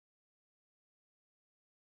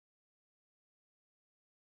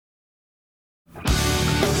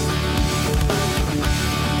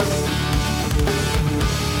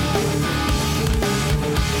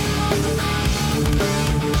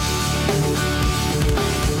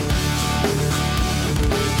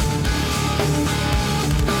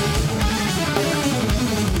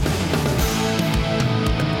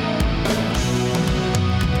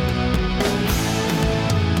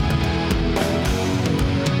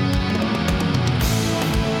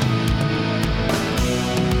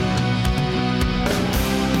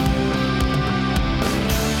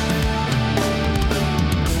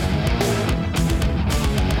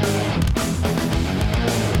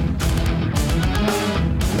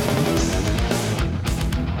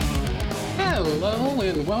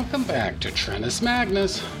welcome back to Trentus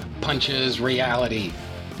Magnus Punches Reality,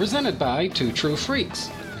 presented by Two True Freaks.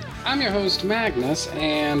 I'm your host, Magnus,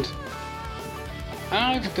 and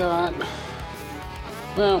I've got,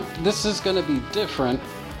 well, this is going to be different,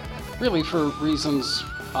 really for reasons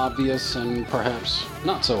obvious and perhaps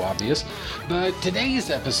not so obvious, but today's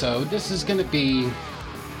episode, this is going to be,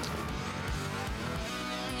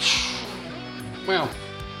 well,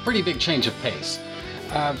 pretty big change of pace.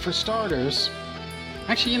 For starters,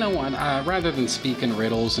 actually, you know what? Rather than speak in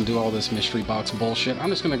riddles and do all this mystery box bullshit, I'm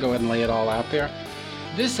just going to go ahead and lay it all out there.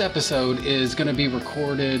 This episode is going to be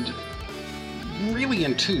recorded really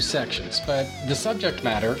in two sections, but the subject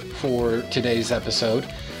matter for today's episode,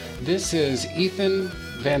 this is Ethan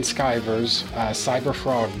Van Sciver's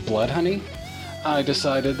Cyberfrog Blood Honey. I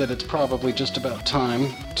decided that it's probably just about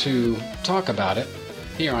time to talk about it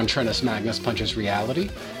here on Trentus Magnus Punches Reality,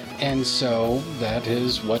 and so that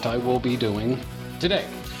is what I will be doing today.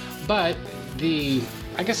 But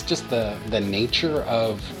I guess just the nature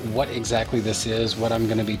of what exactly this is, what I'm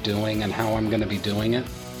going to be doing, and how I'm going to be doing it,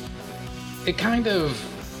 it kind of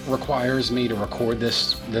requires me to record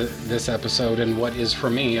this episode in what is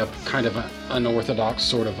for me a kind of an unorthodox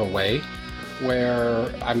sort of a way,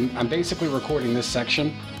 where I'm basically recording this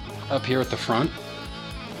section up here at the front,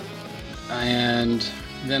 and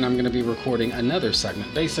then I'm going to be recording another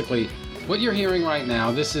segment. Basically, what you're hearing right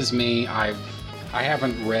now, this is me. I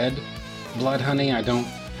haven't read Blood Honey. I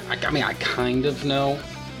mean, I kind of know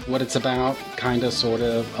what it's about, kind of, sort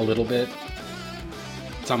of, a little bit,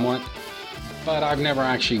 somewhat, but I've never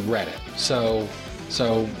actually read it. So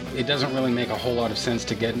it doesn't really make a whole lot of sense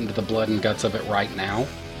to get into the blood and guts of it right now,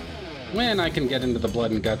 when I can get into the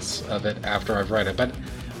blood and guts of it after I've read it. But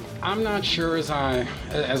I'm not sure as I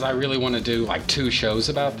really want to do like 2 shows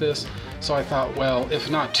about this. So I thought, well,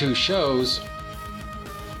 if not 2 shows,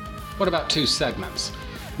 what about 2 segments?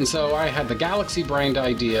 And so I had the galaxy-brained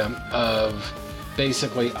idea of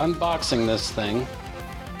basically unboxing this thing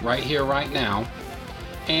right here, right now,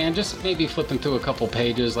 and just maybe flipping through a couple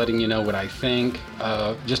pages, letting you know what I think,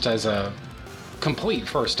 just as a complete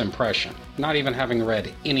first impression, not even having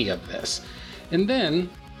read any of this. And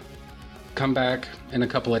then come back in a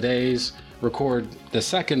couple of days, record the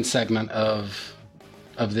second segment of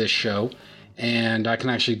this show, and I can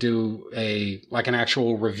actually do an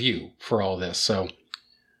actual review for all this. So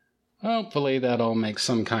hopefully that all makes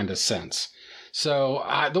some kind of sense. So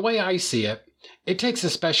the way I see it, it takes a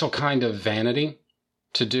special kind of vanity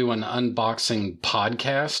to do an unboxing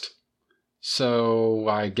podcast. So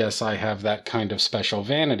I guess I have that kind of special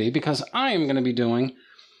vanity because I am going to be doing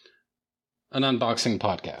an unboxing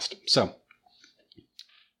podcast. So,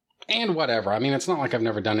 and whatever. I mean, it's not like I've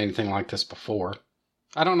never done anything like this before.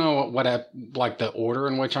 I don't know like the order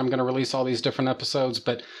in which I'm going to release all these different episodes,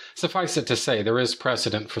 but suffice it to say, there is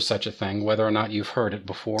precedent for such a thing, whether or not you've heard it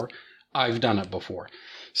before. I've done it before.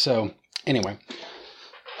 So, anyway.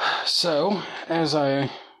 So, as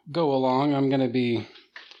I go along, I'm going to be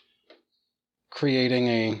creating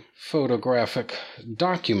a photographic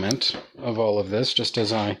document of all of this, just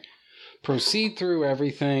as I proceed through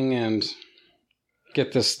everything and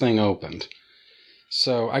get this thing opened.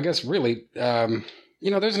 So I guess really,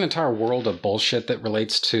 there's an entire world of bullshit that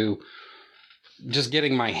relates to just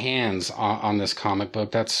getting my hands on this comic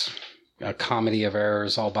book. That's a comedy of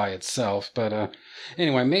errors all by itself. But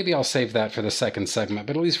anyway, maybe I'll save that for the second segment.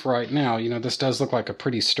 But at least for right now, this does look like a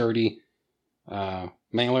pretty sturdy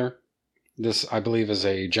mailer. This, I believe, is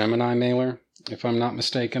a Gemini mailer, if I'm not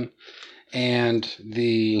mistaken. And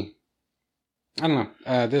this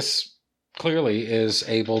clearly is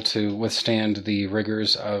able to withstand the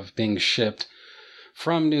rigors of being shipped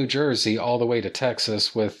from New Jersey all the way to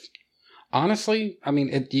Texas with, honestly, I mean,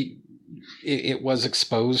 it was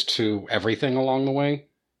exposed to everything along the way.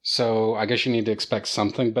 So I guess you need to expect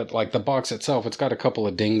something, but like the box itself, it's got a couple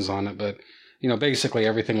of dings on it, but basically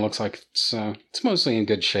everything looks like it's mostly in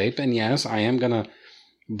good shape. And yes, I am going to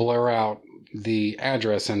blur out the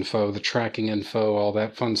address info, the tracking info, all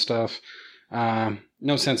that fun stuff.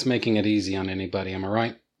 No sense making it easy on anybody, am I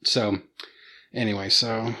right? So, anyway,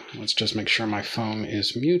 so let's just make sure my phone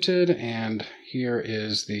is muted, and here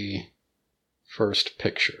is the first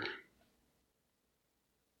picture.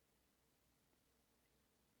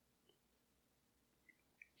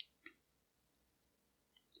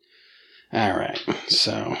 All right,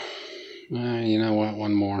 so, you know what,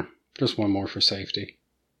 one more. Just one more for safety.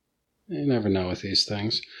 You never know with these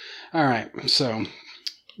things. All right, so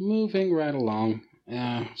moving right along.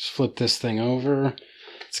 Let's flip this thing over.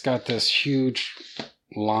 It's got this huge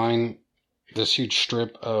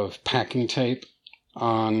strip of packing tape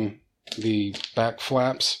on the back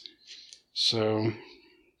flaps. So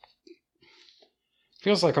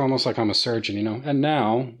Feels like almost like I'm a surgeon, you know. And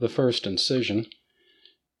now, the first incision.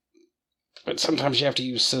 But sometimes you have to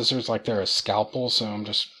use scissors like they're a scalpel, so I'm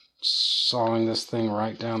just sawing this thing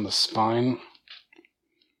right down the spine.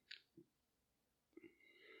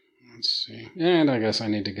 Let's see. And I guess I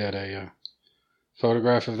need to get a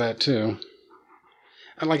photograph of that too.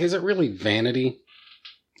 And like, is it really vanity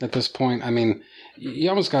at this point? I mean, you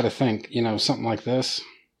almost got to think, you know, something like this.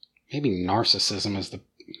 Maybe narcissism is the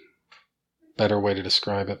better way to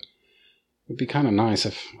describe it. It'd be kind of nice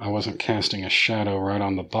if I wasn't casting a shadow right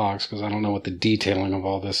on the box, because I don't know what the detailing of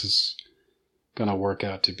all this is going to work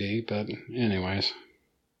out to be. But anyways.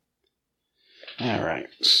 Alright,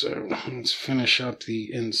 so let's finish up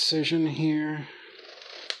the incision here.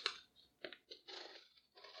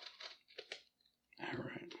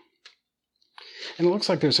 Alright. And it looks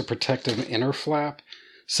like there's a protective inner flap,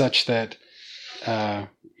 such that,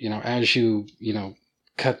 you know, as you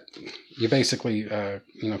cut, you basically,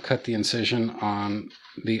 cut the incision on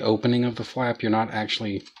the opening of the flap. You're not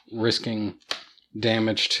actually risking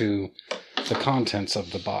damage to the contents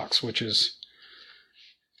of the box, which is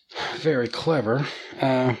very clever.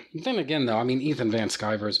 Then again, though, I mean, Ethan Van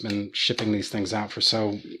Sciver has been shipping these things out for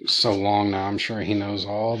so long now. I'm sure he knows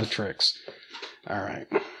all the tricks. All right,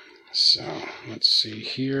 so let's see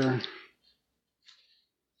here.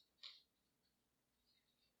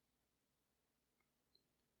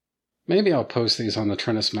 Maybe I'll post these on the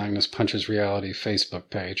Trentus Magnus Punches Reality Facebook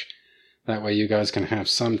page. That way you guys can have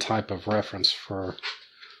some type of reference for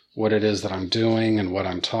what it is that I'm doing and what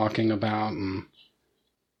I'm talking about and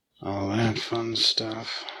all that fun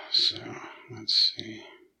stuff. So, let's see.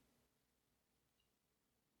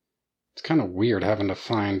 It's kind of weird having to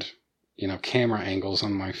find, you know, camera angles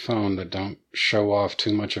on my phone that don't show off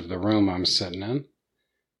too much of the room I'm sitting in.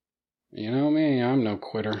 You know me, I'm no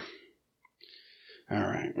quitter.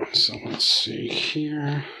 Alright, so let's see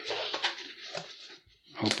here.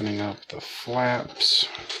 Opening up the flaps.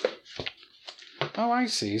 Oh, I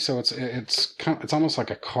see. So it's almost like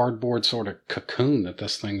a cardboard sort of cocoon that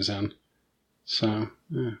this thing's in. So,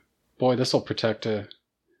 boy, this will protect the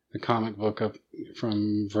comic book up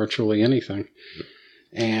from virtually anything.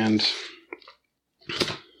 And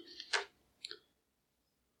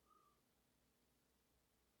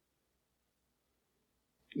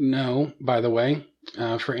no, by the way,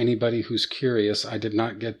 for anybody who's curious, I did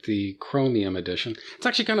not get the Chromium edition. It's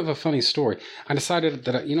actually kind of a funny story. I decided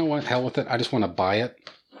that, you know what, hell with it. I just want to buy it,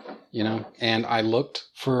 you know. And I looked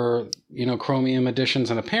for, you know, Chromium editions,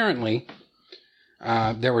 and apparently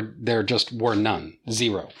there just were none,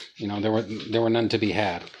 zero. You know, there were none to be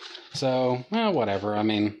had. So, well, whatever. I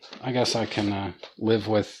mean, I guess I can live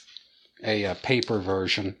with a paper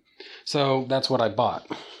version. So that's what I bought.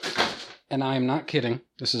 And I am not kidding.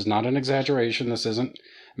 This is not an exaggeration. This isn't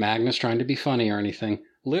Magnus trying to be funny or anything.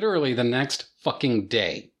 Literally the next fucking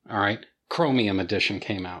day, all right, Chromium edition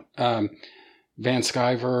came out. Van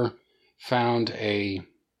Sciver found a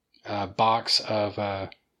box of,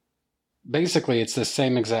 basically it's the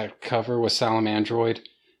same exact cover with Salamandroid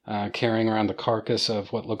carrying around the carcass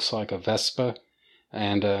of what looks like a Vespa.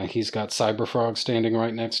 And he's got Cyberfrog standing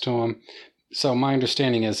right next to him. So my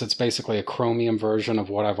understanding is it's basically a Chromium version of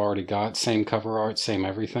what I've already got. Same cover art, same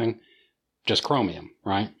everything. Just Chromium,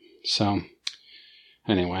 right? So,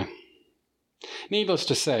 anyway. Needless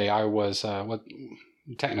to say, I was, what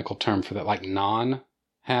technical term for that? Like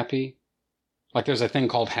non-happy? Like there's a thing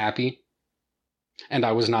called happy. And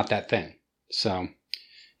I was not that thing. So,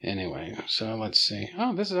 anyway. So, let's see.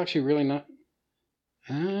 Oh, this is actually really not...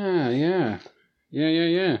 Ah, yeah.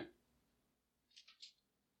 Yeah.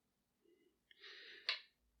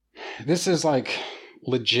 This is like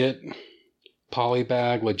legit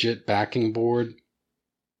polybag, legit backing board,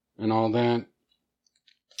 and all that.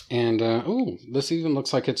 And, this even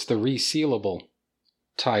looks like it's the resealable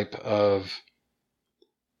type of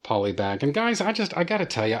polybag. And guys, I gotta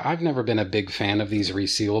tell you, I've never been a big fan of these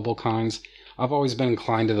resealable kinds. I've always been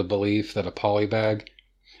inclined to the belief that a polybag,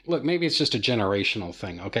 look, maybe it's just a generational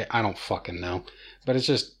thing, okay? I don't fucking know. But it's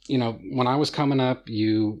just, you know, when I was coming up,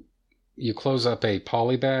 you close up a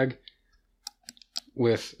polybag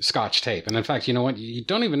with Scotch tape. And in fact, you know what? You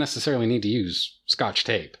don't even necessarily need to use Scotch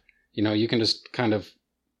tape. You know, you can just kind of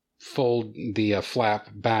fold the flap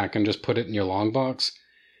back and just put it in your long box.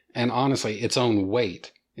 And honestly, its own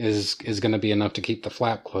weight is going to be enough to keep the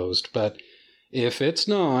flap closed. But if it's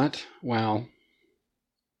not, well,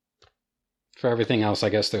 for everything else, I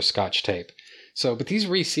guess there's Scotch tape. So, but these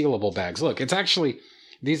resealable bags, look,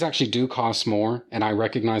 these actually do cost more, and I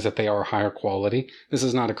recognize that they are higher quality. This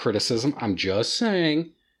is not a criticism. I'm just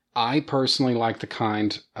saying I personally like the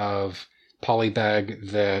kind of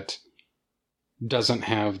polybag that doesn't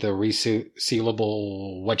have the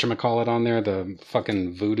resealable whatchamacallit on there, the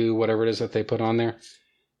fucking voodoo, whatever it is that they put on there.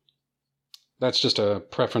 That's just a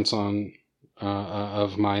preference on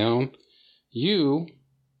of my own. You,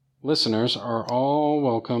 listeners, are all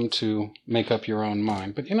welcome to make up your own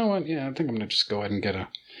mind. But you know what? Yeah, I think I'm going to just go ahead and get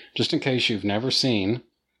just in case you've never seen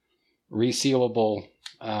resealable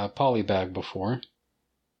poly bag before.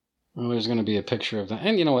 Well, there's going to be a picture of that.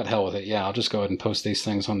 And you know what? Hell with it. Yeah, I'll just go ahead and post these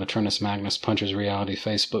things on the Turnus Magnus Punches Reality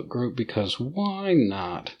Facebook group because why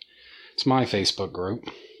not? It's my Facebook group.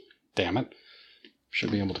 Damn it.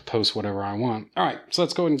 Should be able to post whatever I want. All right, so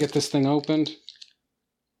let's go ahead and get this thing opened.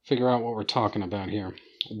 Figure out what we're talking about here.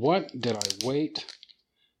 What did I wait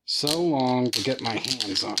so long to get my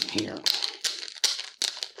hands on here?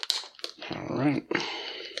 All right.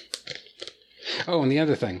 Oh, and the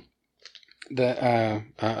other thing.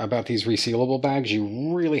 About these resealable bags,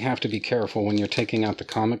 you really have to be careful when you're taking out the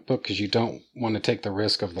comic book because you don't want to take the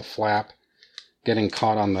risk of the flap getting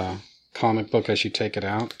caught on the comic book as you take it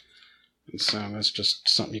out. And so that's just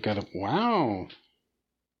something you gotta... Wow!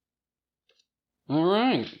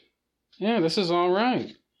 Alright. Yeah, this is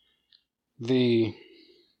alright.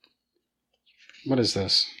 What is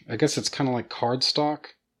this? I guess it's kind of like cardstock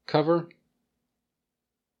cover,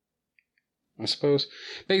 I suppose.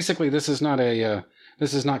 Basically, this is not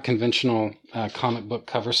conventional comic book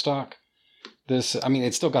cover stock.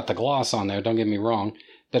 It's still got the gloss on there, don't get me wrong,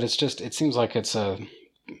 but it seems like it's a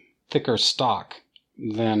thicker stock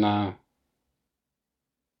than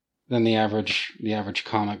the average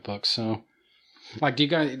comic book. So, you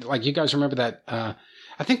guys remember that?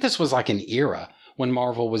 I think this was like an era when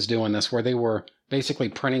Marvel was doing this, where they were basically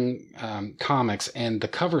printing comics, and the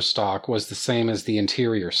cover stock was the same as the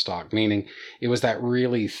interior stock, meaning it was that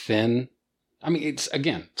really thin. It's,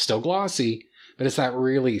 again, still glossy, but it's that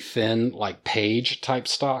really thin, like page type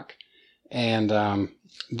stock. And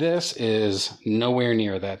this is nowhere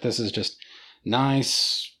near that. This is just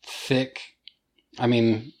nice, thick.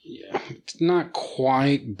 It's not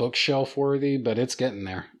quite bookshelf worthy, but it's getting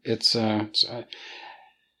there. It's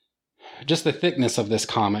just the thickness of this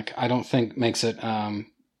comic, I don't think makes it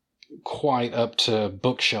quite up to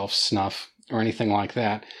bookshelf snuff or anything like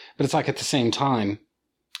that. But it's like at the same time,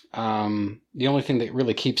 the only thing that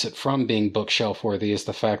really keeps it from being bookshelf worthy is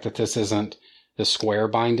the fact that this isn't the square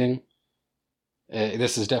binding.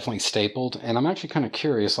 This is definitely stapled, and I'm actually kind of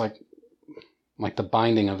curious, like the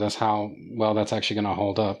binding of this, how well that's actually going to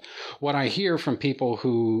hold up. What I hear from people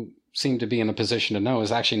who seem to be in a position to know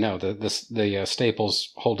is actually no, the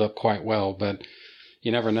staples hold up quite well, but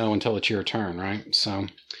you never know until it's your turn, right? So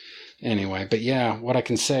anyway, but yeah, what I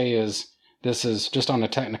can say is this is just on a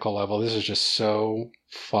technical level, this is just so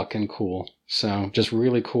fucking cool. So just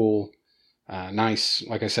really cool, nice,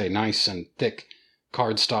 like I say, nice and thick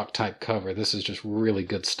cardstock type cover. This is just really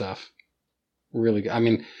good stuff. Really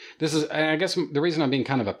good. This is, I guess the reason I'm being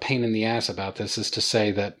kind of a pain in the ass about this is to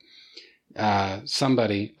say that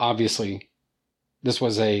somebody, obviously, this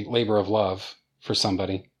was a labor of love for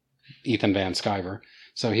somebody, Ethan Van Sciver.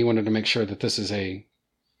 So he wanted to make sure that this is a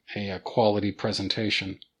quality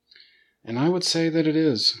presentation. And I would say that it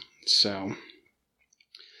is. So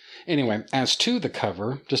anyway, as to the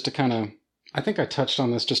cover, just to kind of, I think I touched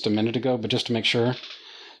on this just a minute ago, but just to make sure,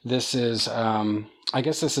 this is, I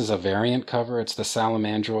guess this is a variant cover. It's the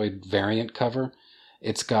Salamandroid variant cover.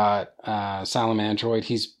 It's got Salamandroid.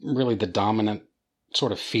 He's really the dominant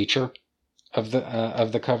sort of feature of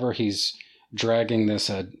the cover. He's dragging this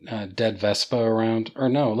dead Vespa around. Or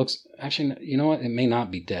no, it looks... Actually, you know what? It may not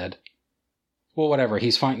be dead. Well, whatever.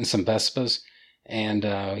 He's fighting some Vespas, and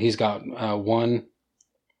he's got one...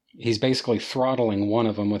 He's basically throttling one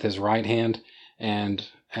of them with his right hand, and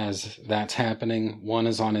as that's happening, one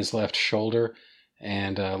is on his left shoulder,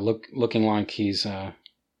 and looking like he's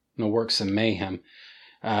work some mayhem.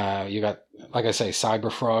 You got, like I say,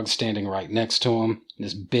 Cyberfrog standing right next to him.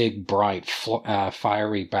 This big, bright,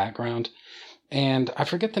 fiery background. And I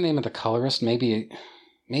forget the name of the colorist. Maybe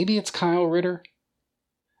it's Kyle Ritter.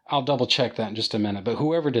 I'll double check that in just a minute. But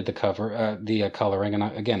whoever did the cover, the coloring, and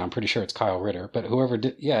I'm pretty sure it's Kyle Ritter. But whoever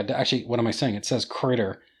did, yeah, actually, what am I saying? It says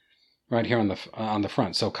Critter right here on the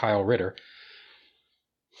front. So Kyle Ritter.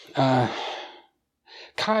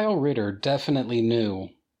 Kyle Ritter definitely knew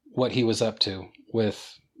what he was up to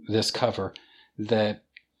with this cover, that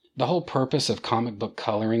the whole purpose of comic book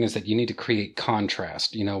coloring is that you need to create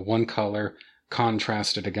contrast, one color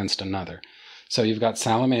contrasted against another. So you've got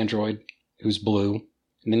Salamandroid, who's blue,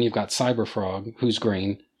 and then you've got Cyberfrog, who's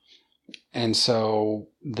green. And so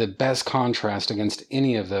the best contrast against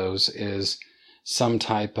any of those is some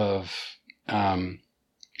type of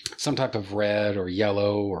red or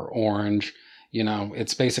yellow or orange,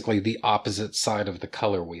 It's basically the opposite side of the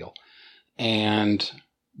color wheel. And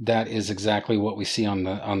that is exactly what we see on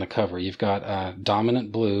the cover. You've got a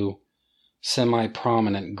dominant blue,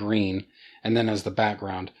 semi-prominent green, and then as the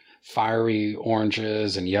background, fiery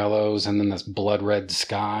oranges and yellows, and then this blood red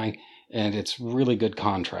sky. And it's really good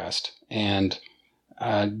contrast. And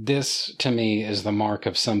this, to me, is the mark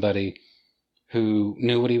of somebody who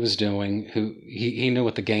knew what he was doing, who he knew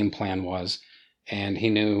what the game plan was, and he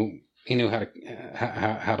knew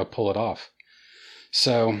how to pull it off.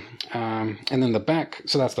 So, and then the back,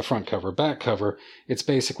 so that's the front cover. Back cover, it's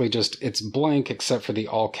basically it's blank except for the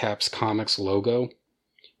all caps Comics logo,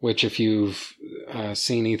 which if you've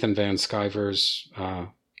seen Ethan Van Sciver's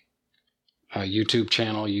YouTube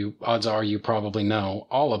channel, odds are you probably know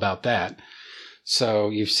all about that. So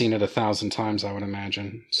you've seen it 1,000 times, I would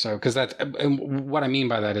imagine. So, because and what I mean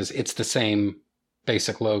by that is it's the same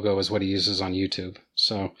basic logo as what he uses on YouTube.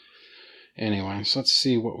 So anyway, so let's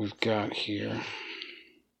see what we've got here.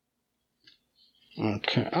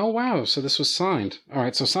 Okay. Oh, wow. So this was signed. All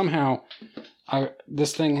right. So somehow I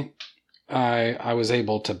was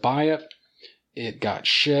able to buy it. It got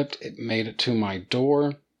shipped. It made it to my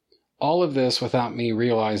door. All of this without me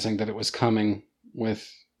realizing that it was coming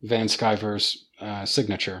with Van Sciver's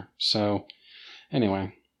signature. So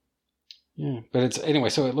anyway, yeah. But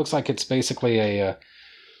so it looks like it's basically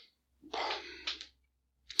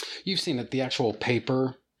you've seen it, the actual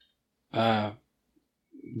paper, like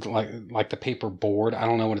the paper board. I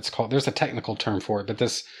don't know what it's called. There's a technical term for it, but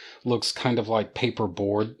this looks kind of like paper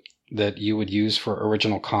board that you would use for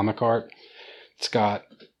original comic art. It's got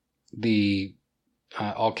the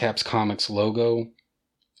all caps Comics logo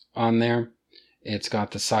on there. It's got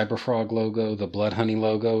the Cyberfrog logo, the Blood Honey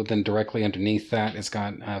logo. Then directly underneath that, it's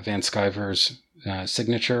got Van Sciver's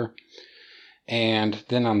signature. And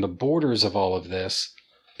then on the borders of all of this,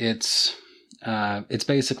 it's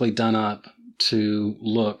basically done up to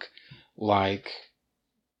look like,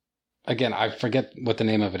 again, I forget what the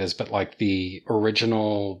name of it is, but like the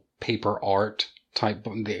original paper art type,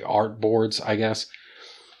 the art boards, I guess.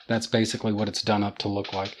 That's basically what it's done up to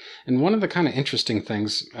look like. And one of the kind of interesting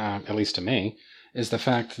things, at least to me, is the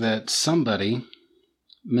fact that somebody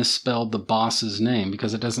misspelled the boss's name,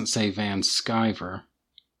 because it doesn't say Van Sciver.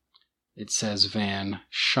 It says Van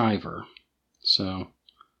Shiver. So,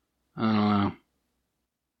 I don't know.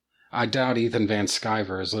 I doubt Ethan Van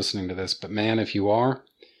Sciver is listening to this, but man, if you are,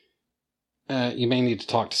 you may need to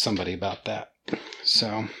talk to somebody about that.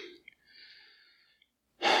 So,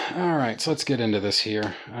 all right, so let's get into this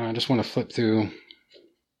here. I just want to flip through a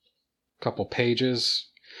couple pages.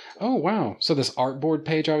 Oh, wow. So this artboard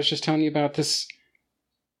page I was just telling you about, this,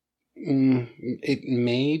 it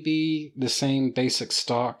may be the same basic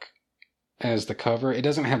stock as the cover. It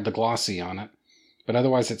doesn't have the glossy on it, but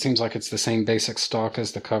otherwise it seems like it's the same basic stock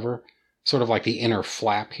as the cover, sort of like the inner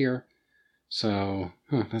flap here. So,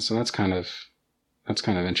 that's kind of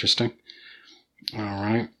interesting. All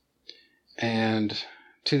right. And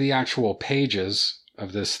to the actual pages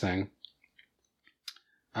of this thing,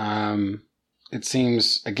 it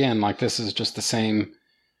seems, again, like this is just the same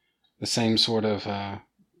sort of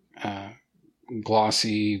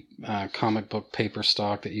glossy comic book paper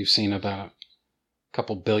stock that you've seen about a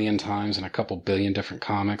couple billion times in a couple billion different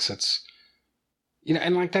comics. It's,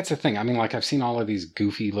 and like that's the thing. I mean, like I've seen all of these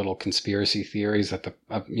goofy little conspiracy theories that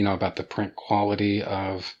about the print quality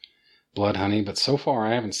of Blood Honey, but so far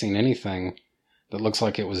I haven't seen anything that looks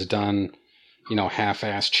like it was done,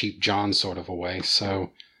 half-ass cheap John sort of a way.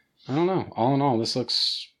 So I don't know. All in all,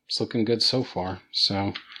 it's looking good so far.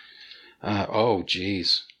 So, oh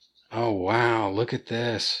geez. Oh wow, look at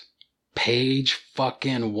this. Page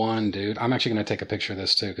fucking 1, dude. I'm actually going to take a picture of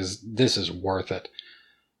this too, because this is worth it.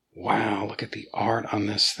 Wow, look at the art on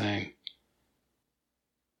this thing.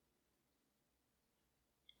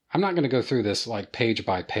 I'm not going to go through this like page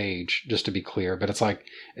by page, just to be clear, but it's like,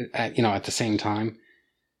 at the same time,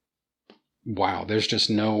 wow, there's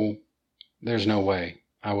no way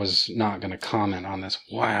I was not going to comment on this.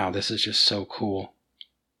 Wow, this is just so cool.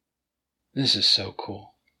 This is so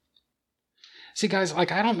cool. See, guys,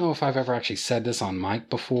 like, I don't know if I've ever actually said this on mic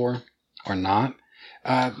before or not.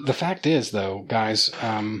 The fact is, though, guys,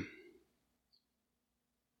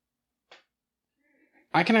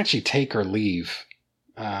 I can actually take or leave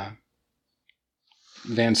Van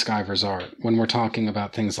Sciver's art when we're talking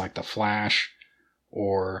about things like The Flash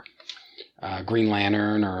or Green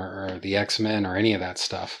Lantern or the X-Men or any of that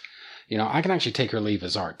stuff. I can actually take or leave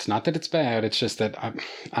his art. It's not that it's bad. It's just that I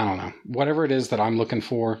don't know. Whatever it is that I'm looking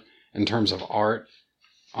for in terms of art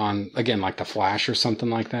on, again, like The Flash or something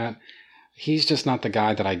like that, he's just not the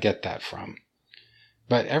guy that I get that from.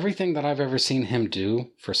 But everything that I've ever seen him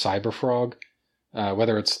do for Cyberfrog,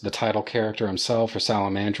 whether it's the title character himself or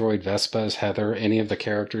Salamandroid, Vespas, Heather, any of the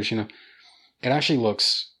characters, it actually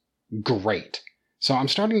looks great. So I'm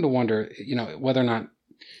starting to wonder, whether or not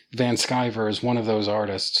Van Sciver is one of those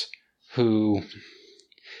artists who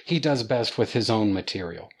he does best with his own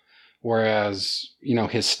material. Whereas,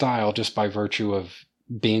 his style, just by virtue of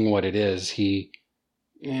being what it is, he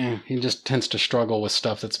just tends to struggle with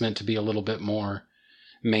stuff that's meant to be a little bit more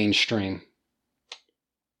mainstream.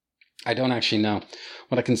 I don't actually know.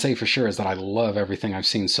 What I can say for sure is that I love everything I've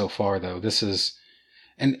seen so far, though. This is,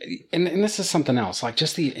 and this is something else, like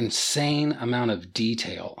just the insane amount of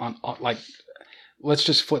detail on, like, let's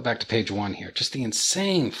just flip back to page 1 here. Just the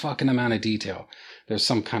insane fucking amount of detail. There's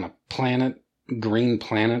some kind of green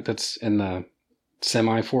planet that's in the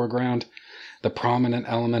semi-foreground. The prominent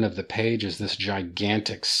element of the page is this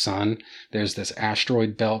gigantic sun. There's this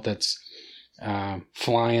asteroid belt that's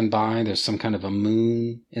flying by. There's some kind of a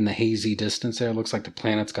moon in the hazy distance there. It looks like the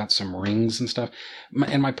planet's got some rings and stuff.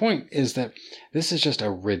 And my point is that this is just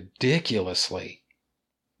a ridiculously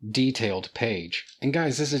detailed page. And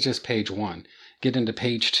guys, this is just page 1. Get into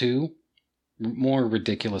page 2, more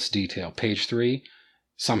ridiculous detail. Page 3,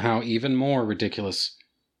 somehow even more ridiculous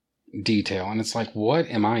detail. And it's like, what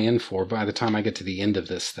am I in for by the time I get to the end of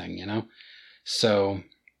this thing, So,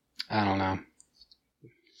 I don't know.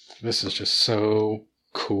 This is just so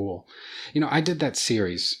cool. I did that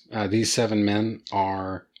series. These 7 men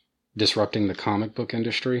are disrupting the comic book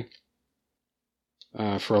industry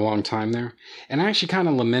for a long time there. And I actually kind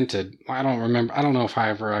of lamented, I don't know if I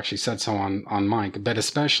ever actually said so on mic, but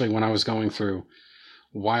especially when I was going through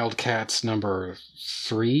Wildcats number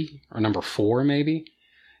 3 or number 4 maybe,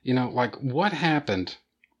 like what happened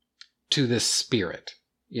to this spirit,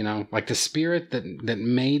 like the spirit that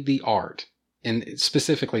made the art, and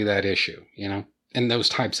specifically that issue, and those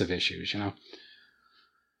types of issues,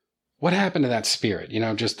 what happened to that spirit,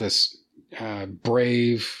 just this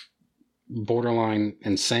brave, borderline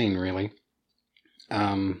insane, really,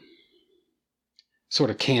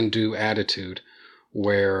 sort of can-do attitude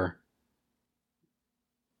where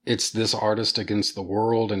it's this artist against the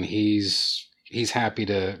world, and he's happy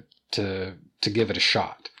to give it a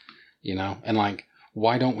shot, and like,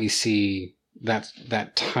 why don't we see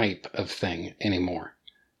that type of thing anymore?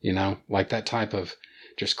 Like that type of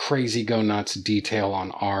just crazy go nuts detail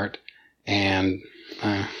on art. And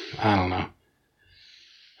I don't know.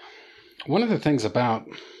 One of the things about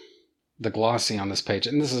the glossy on this page,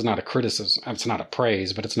 and this is not a criticism, it's not a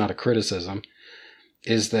praise, but it's not a criticism,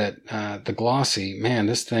 is that the glossy, man,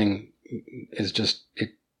 this thing is just,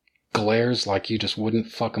 it glares like you just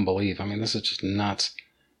wouldn't fucking believe. I mean, this is just nuts,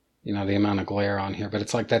 the amount of glare on here. But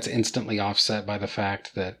it's like that's instantly offset by the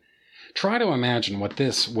fact that, try to imagine what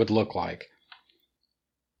this would look like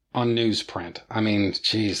on newsprint. I mean,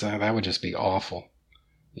 geez, that would just be awful,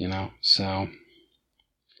 So,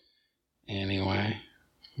 anyway,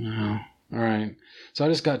 all right. So I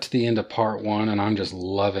just got to the end of part 1, and I'm just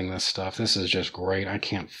loving this stuff. This is just great. I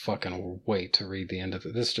can't fucking wait to read the end of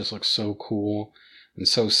it. This just looks so cool and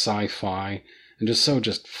so sci-fi and just so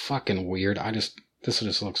just fucking weird. This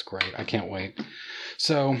just looks great. I can't wait.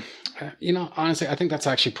 So, honestly, I think that's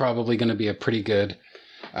actually probably going to be a pretty good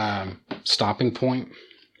stopping point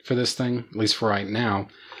for this thing, at least for right now.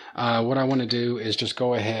 What I want to do is just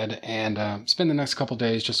go ahead and spend the next couple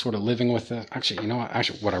days just sort of living with it. Actually,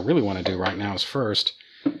 what I really want to do right now is first,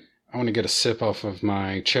 I want to get a sip off of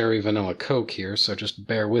my cherry vanilla Coke here, so just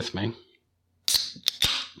bear with me.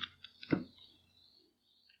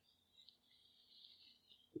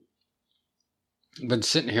 Been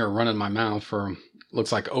sitting here running my mouth for,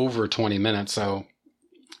 looks like over 20 minutes, so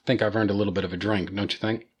I think I've earned a little bit of a drink, don't you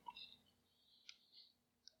think?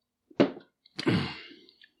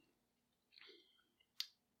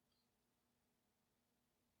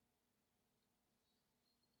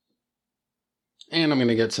 And I'm going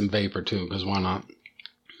to get some vapor too, because why not?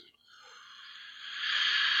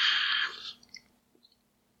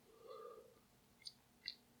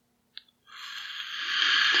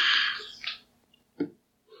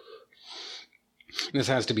 This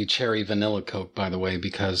has to be cherry vanilla Coke, by the way,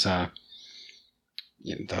 because the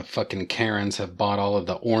fucking Karens have bought all of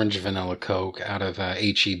the orange vanilla Coke out of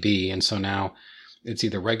H-E-B, and so now it's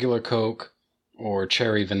either regular Coke or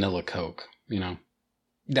cherry vanilla Coke,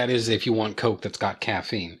 That is if you want Coke that's got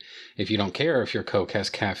caffeine. If you don't care if your Coke has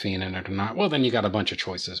caffeine in it or not, well, then you got a bunch of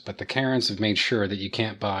choices. But the Karens have made sure that you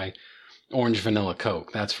can't buy orange vanilla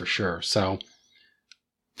Coke, that's for sure. So,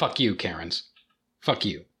 fuck you, Karens. Fuck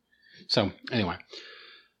you. So, anyway.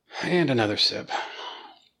 And another sip.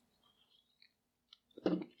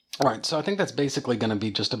 All right, so I think that's basically going to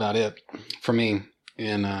be just about it for me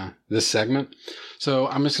in this segment. So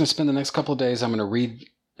I'm just going to spend the next couple of days. I'm going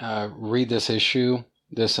to read this issue,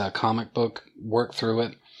 this comic book, work through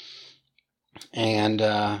it,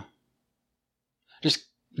 and just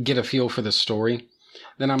get a feel for the story.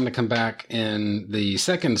 Then I'm going to come back in the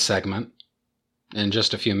second segment in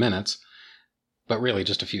just a few minutes, but really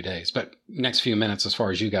just a few days. But next few minutes, as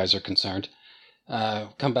far as you guys are concerned,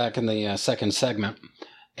 come back in the second segment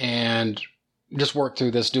and just work through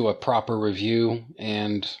this, do a proper review,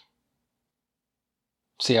 and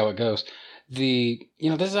see how it goes. This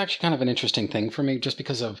is actually kind of an interesting thing for me, just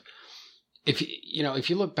because of, if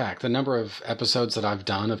you look back, the number of episodes that I've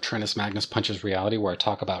done of Trentus Magnus Punches Reality, where I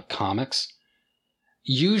talk about comics,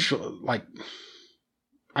 usually, like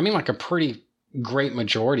a pretty great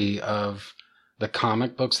majority of the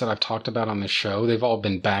comic books that I've talked about on the show, they've all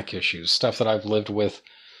been back issues, stuff that I've lived with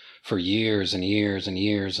for years and years and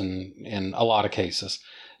years, and in a lot of cases,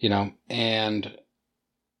 and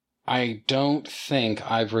I don't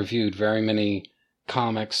think I've reviewed very many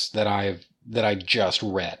comics that I just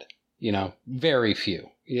read, very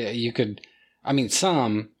few. You could,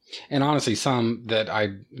 some, and honestly some that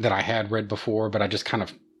I had read before, but I just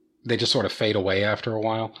they just sort of fade away after a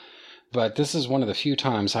while. But this is one of the few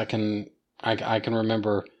times I can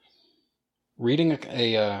remember reading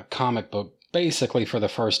a comic book basically for the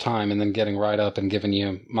first time, and then getting right up and giving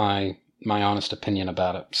you my honest opinion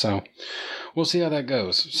about it. So we'll see how that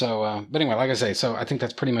goes. So, but anyway, like I say, so I think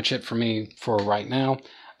that's pretty much it for me for right now.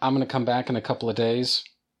 I'm going to come back in a couple of days,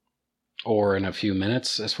 or in a few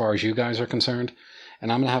minutes, as far as you guys are concerned.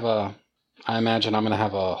 And I imagine I'm going to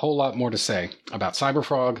have a whole lot more to say about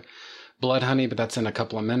Cyberfrog, Blood Honey, but that's in a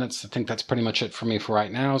couple of minutes. I think that's pretty much it for me for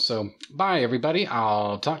right now. So bye, everybody.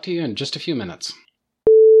 I'll talk to you in just a few minutes.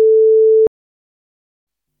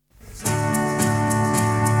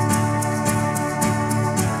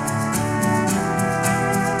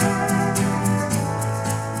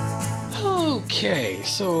 Okay,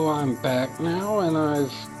 so I'm back now, and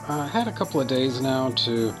I've had a couple of days now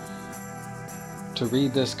to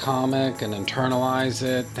read this comic and internalize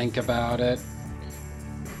it, think about it,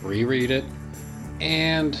 reread it,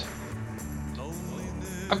 and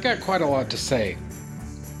I've got quite a lot to say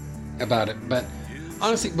about it. But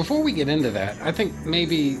honestly, before we get into that, I think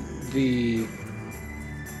maybe the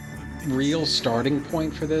real starting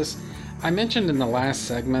point for this, I mentioned in the last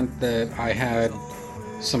segment that I had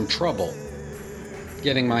some trouble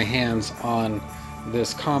getting my hands on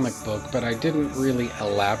this comic book, but I didn't really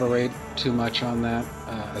elaborate too much on that,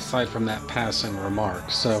 aside from that passing remark.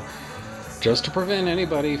 So just to prevent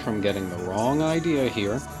anybody from getting the wrong idea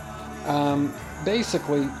here,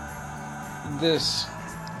 basically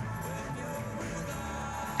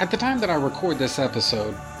at the time that I record this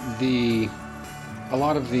episode, a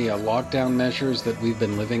lot of the lockdown measures that we've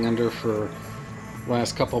been living under for the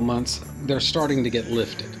last couple months, they're starting to get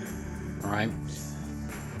lifted, all right?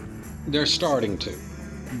 They're starting to.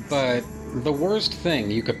 But the worst thing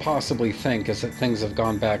you could possibly think is that things have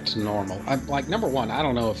gone back to normal. Number one, I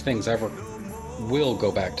don't know if things ever will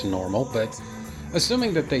go back to normal, but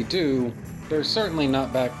assuming that they do, they're certainly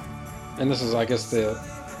not back, and this is, I guess, the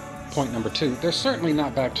point number two, they're certainly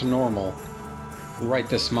not back to normal right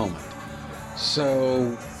this moment.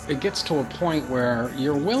 So it gets to a point where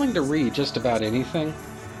you're willing to read just about anything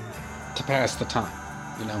to pass the time,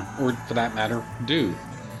 or for that matter, do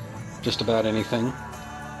just about anything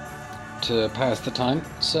to pass the time.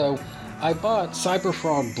 So I bought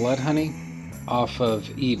Cyberfrog Blood Honey off of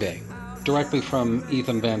eBay, directly from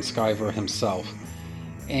Ethan Van Sciver himself.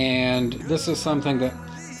 And this is something that,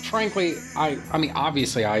 frankly,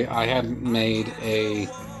 obviously I hadn't made a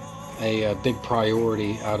big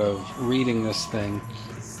priority out of reading this thing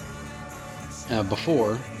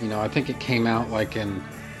before. I think it came out like in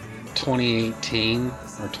 2018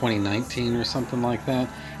 or 2019 or something like that.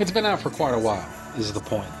 It's been out for quite a while, is the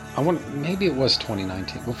point. Maybe it was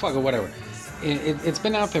 2019. Well, fuck it, whatever. It's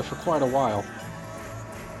been out there for quite a while.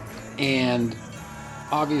 And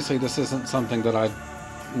obviously this isn't something that I've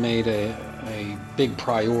made a big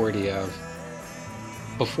priority of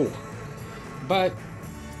before. But,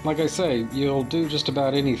 like I say, you'll do just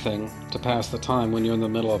about anything to pass the time when you're in the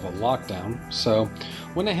middle of a lockdown. So,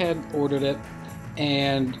 went ahead, ordered it,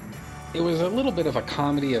 and it was a little bit of a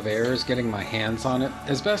comedy of errors getting my hands on it.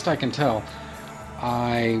 As best I can tell,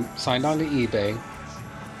 I signed on to eBay,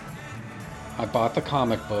 I bought the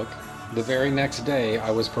comic book, the very next day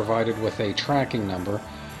I was provided with a tracking number,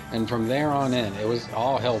 and from there on in, it was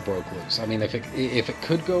all hell broke loose. I mean, if it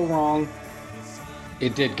could go wrong,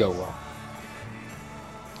 it did go wrong.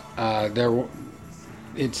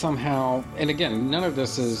 it somehow, and again, none of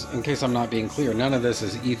this is, in case I'm not being clear, none of this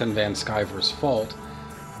is Ethan Van Sciver's fault.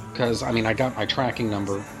 Because, I mean, I got my tracking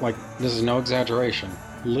number, like, this is no exaggeration,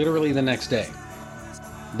 literally the next day.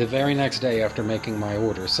 The very next day after making my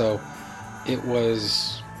order. So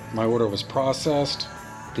my order was processed,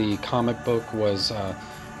 the comic book was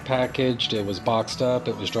packaged, it was boxed up,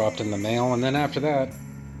 it was dropped in the mail, and then after that,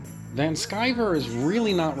 Van Sciver is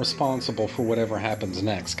really not responsible for whatever happens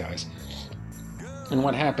next, guys. And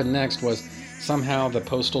what happened next was somehow the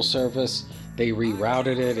Postal Service, they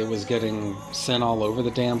rerouted it. It was getting sent all over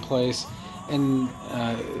the damn place. And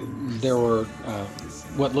there were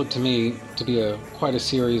what looked to me to be quite a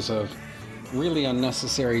series of really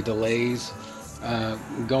unnecessary delays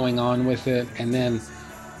going on with it. And then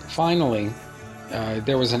finally,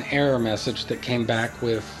 there was an error message that came back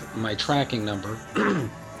with my tracking number,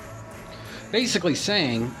 basically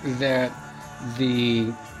saying that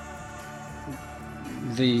the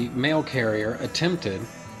mail carrier attempted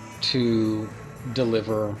to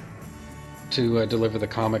deliver the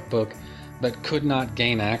comic book, but could not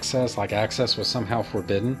gain access. Like, access was somehow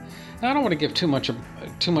forbidden. Now, I don't want to give too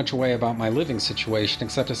much away about my living situation,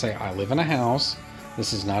 except to say I live in a house.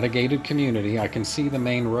 This is not a gated community. I can see the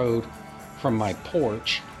main road from my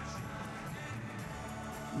porch.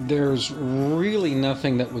 There's really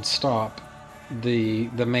nothing that would stop the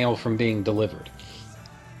mail from being delivered.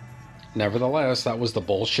 Nevertheless, that was the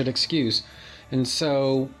bullshit excuse. And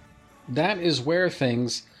so that is where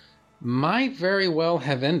things might very well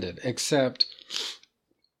have ended, except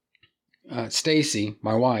Stacy,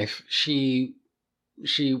 my wife, she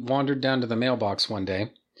wandered down to the mailbox one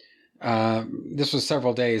day. This was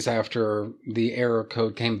several days after the error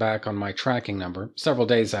code came back on my tracking number. Several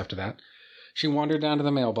days after that. She wandered down to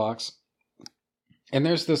the mailbox, and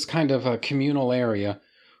there's this kind of a communal area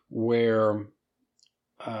where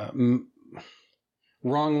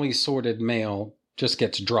wrongly sorted mail just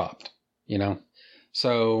gets dropped, you know?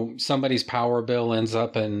 So somebody's power bill ends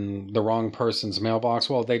up in the wrong person's mailbox.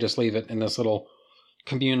 Well, they just leave it in this little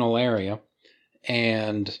communal area,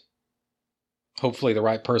 and hopefully the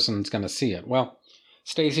right person's going to see it. Well,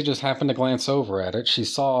 Stacy just happened to glance over at it. She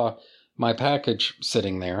saw my package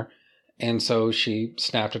sitting there, and so she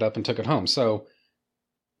snapped it up and took it home. So,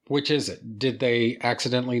 which is it? Did they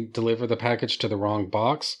accidentally deliver the package to the wrong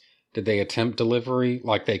box? Did they attempt delivery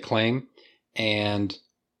like they claim, and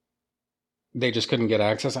they just couldn't get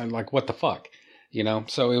access? I'm like, what the fuck? You know?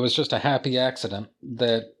 So it was just a happy accident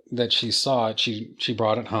that she saw it. She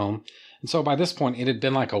brought it home. And so by this point, it had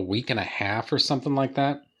been like a week and a half or something like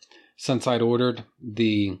that since I'd ordered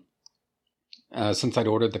the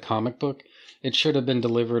comic book. It should have been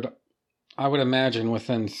delivered, I would imagine,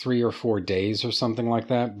 within 3 or 4 days or something like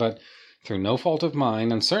that. But through no fault of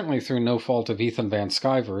mine, and certainly through no fault of Ethan Van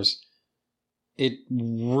Sciver's, it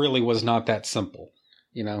really was not that simple.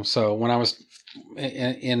 You know, so when I was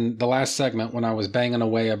in the last segment, when I was banging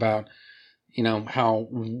away about, you know, how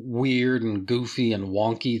weird and goofy and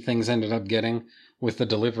wonky things ended up getting with the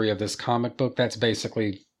delivery of this comic book, that's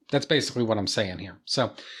basically what I'm saying here.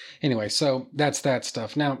 So anyway, so that's that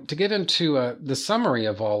stuff. Now, to get into the summary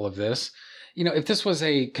of all of this, you know, if this was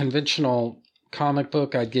a conventional comic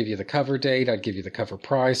book, I'd give you the cover date, I'd give you the cover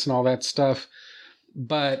price and all that stuff.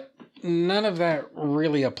 But none of that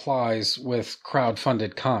really applies with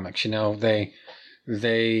crowdfunded comics. You know,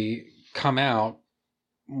 they come out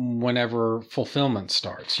whenever fulfillment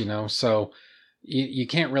starts, you know, so you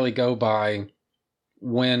can't really go by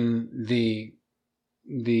when the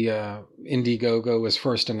Indiegogo was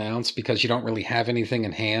first announced, because you don't really have anything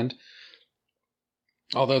in hand,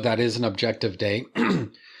 although that is an objective date.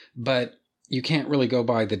 But you can't really go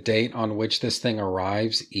by the date on which this thing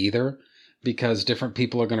arrives either, because different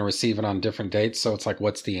people are going to receive it on different dates. So it's like,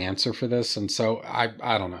 what's the answer for this? And so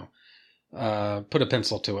I don't know. Put a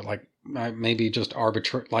pencil to it, like maybe just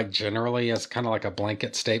arbitrary, like generally as kind of like a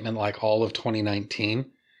blanket statement, like all of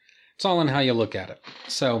 2019. It's all in how you look at it.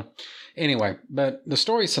 So anyway, but the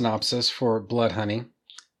story synopsis for Blood Honey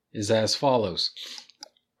is as follows.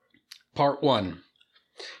 Part 1.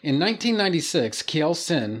 In 1996, Kiel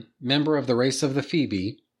Sin, member of the race of the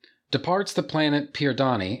Phoebe, departs the planet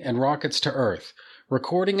Pierdani and rockets to Earth,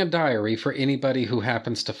 recording a diary for anybody who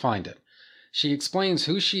happens to find it. She explains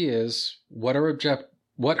who she is, what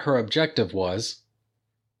her objective was,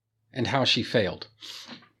 and how she failed.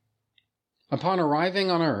 Upon arriving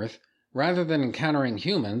on Earth, rather than encountering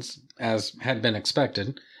humans, as had been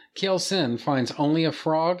expected, Kiel Sin finds only a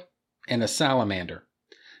frog and a salamander.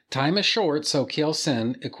 Time is short, so Kiel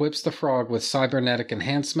Sin equips the frog with cybernetic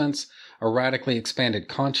enhancements, a radically expanded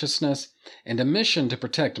consciousness, and a mission to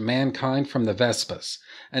protect mankind from the Vespas,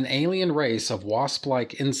 an alien race of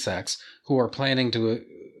wasp-like insects who are planning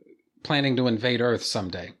to invade Earth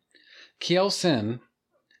someday. Kiel Sin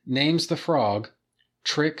names the frog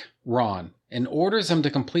Trick Ron and orders him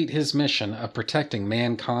to complete his mission of protecting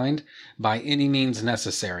mankind by any means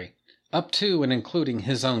necessary, up to and including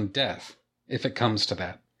his own death, if it comes to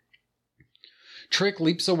that. Trick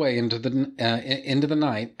leaps away into the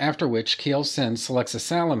night, after which Kiel Sin selects a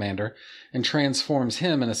salamander and transforms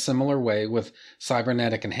him in a similar way with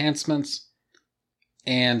cybernetic enhancements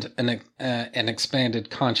and an expanded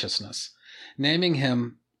consciousness. Naming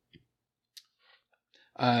him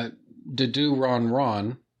Dudu Ron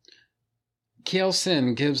Ron, Kiel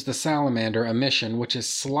Sin gives the salamander a mission which is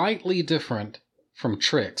slightly different from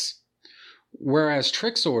Trick's. Whereas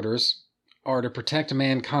Trick's orders are to protect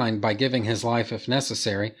mankind by giving his life if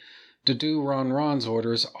necessary, Dudu Ron Ron's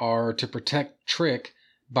orders are to protect Trick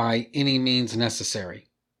by any means necessary,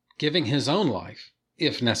 giving his own life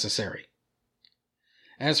if necessary.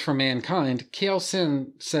 As for mankind, Kiel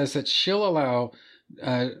Sin says that she'll allow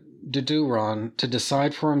Dudu Ron to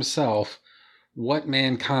decide for himself what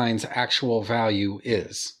mankind's actual value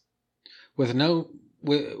is. With no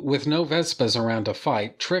Vespas around to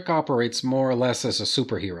fight, Trick operates more or less as a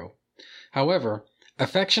superhero. However,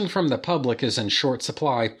 affection from the public is in short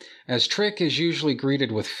supply, as Trick is usually greeted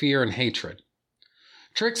with fear and hatred.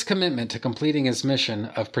 Trick's commitment to completing his mission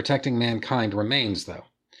of protecting mankind remains, though,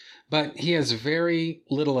 but he has very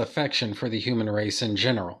little affection for the human race in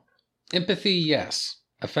general. Empathy, yes.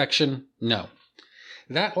 Affection, no.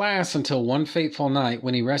 That lasts until one fateful night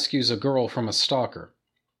when he rescues a girl from a stalker.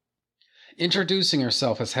 Introducing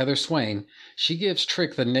herself as Heather Swain, she gives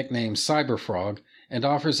Trick the nickname Cyberfrog and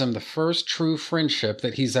offers him the first true friendship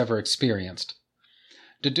that he's ever experienced.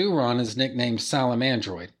 Dudu Ron is nicknamed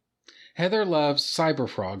Salamandroid. Heather loves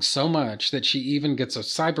Cyberfrog so much that she even gets a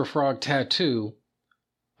Cyberfrog tattoo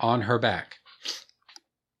on her back.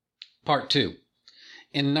 Part 2.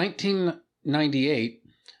 In 1998,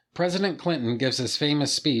 President Clinton gives his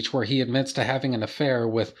famous speech where he admits to having an affair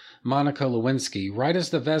with Monica Lewinsky right as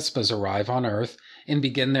the Vespas arrive on Earth and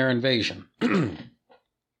begin their invasion.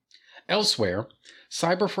 Elsewhere,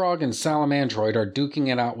 Cyberfrog and Salamandroid are duking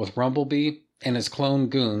it out with Rumblebee and his clone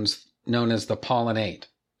goons known as the Pollinate.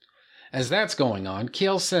 As that's going on,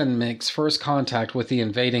 Kiel Sin makes first contact with the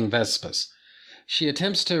invading Vespas. She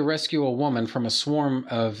attempts to rescue a woman from a swarm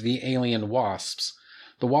of the alien wasps.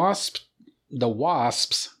 The wasps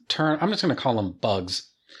turn, I'm just going to call them bugs.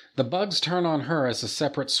 The bugs turn on her as a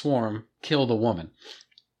separate swarm, kill the woman.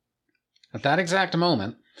 At that exact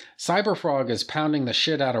moment, Cyberfrog is pounding the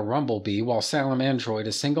shit out of Rumblebee while Salamandroid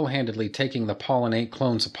is single-handedly taking the Pollinate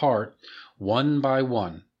clones apart, one by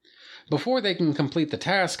one. Before they can complete the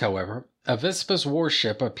task, however, a Vespa's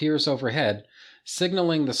warship appears overhead,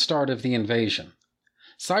 signaling the start of the invasion.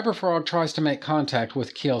 Cyberfrog tries to make contact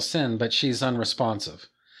with Kiel Sin, but she's unresponsive.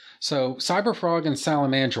 So Cyberfrog and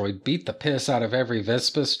Salamandroid beat the piss out of every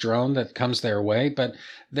Vespas drone that comes their way, but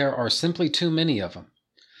there are simply too many of them.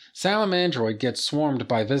 Salamandroid gets swarmed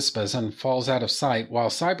by Vespas and falls out of sight, while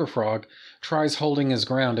Cyberfrog tries holding his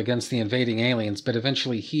ground against the invading aliens, but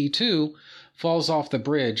eventually he, too, falls off the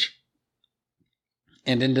bridge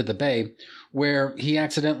and into the bay, where he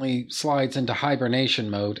accidentally slides into hibernation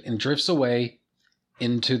mode and drifts away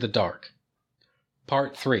into the dark.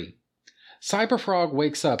 Part 3. Cyberfrog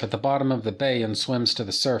wakes up at the bottom of the bay and swims to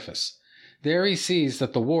the surface. There he sees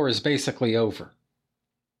that the war is basically over,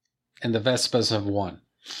 and the Vespas have won.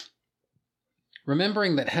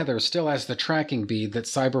 Remembering that Heather still has the tracking bead that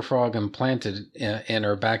Cyberfrog implanted in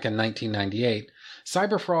her back in 1998,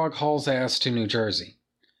 Cyberfrog hauls ass to New Jersey.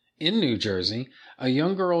 In New Jersey, a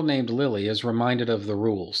young girl named Lily is reminded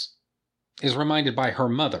by her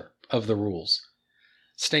mother of the rules.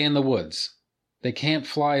 Stay in the woods. They can't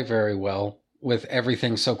fly very well with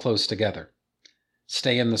everything so close together.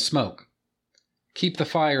 Stay in the smoke. Keep the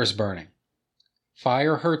fires burning.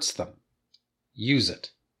 Fire hurts them. Use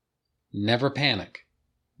it. Never panic.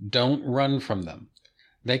 Don't run from them.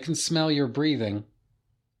 They can smell your breathing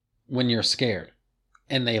when you're scared,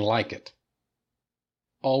 and they like it.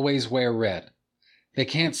 Always wear red. They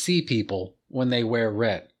can't see people when they wear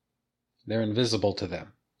red. They're invisible to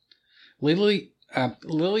them. Lily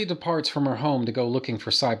departs from her home to go looking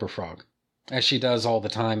for Cyberfrog, as she does all the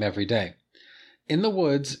time every day. In the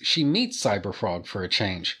woods, she meets Cyberfrog for a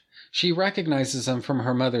change. She recognizes him from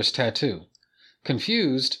her mother's tattoo.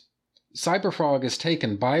 Confused, Cyberfrog is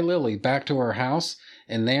taken by Lily back to her house,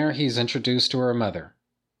 and there he's introduced to her mother.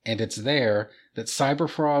 And it's there that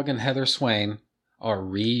Cyberfrog and Heather Swain are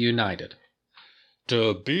reunited.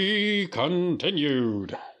 To be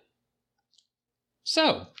continued.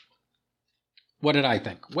 So, what did I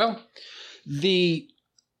think? Well, the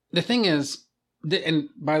thing is, and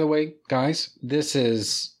by the way, guys, this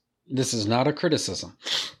is not a criticism,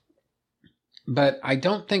 but I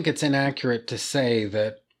don't think it's inaccurate to say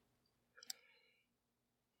that.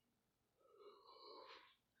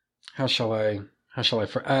 The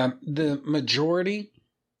majority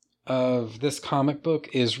of this comic book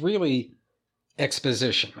is really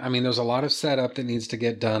exposition. I mean, there's a lot of setup that needs to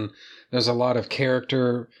get done. There's a lot of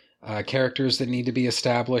characters that need to be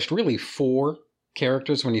established. Really, 4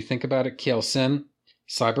 characters when you think about it: Kiel-Sin,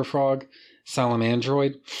 Cyberfrog,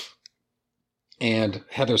 Salamandroid, and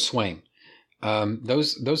Heather Swain.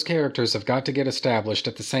 Those characters have got to get established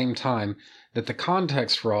at the same time that the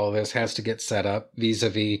context for all of this has to get set up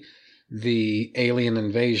vis-a-vis the alien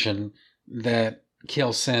invasion that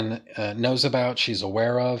Kiel-Sin knows about, she's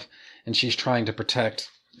aware of, and she's trying to protect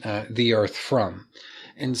the Earth from.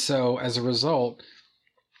 And so, as a result,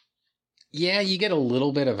 yeah, you get a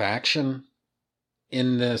little bit of action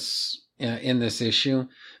in this issue,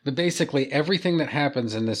 but basically everything that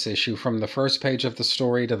happens in this issue, from the first page of the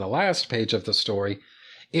story to the last page of the story,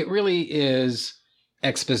 it really is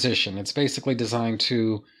exposition. It's basically designed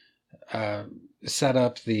to set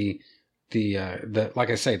up the like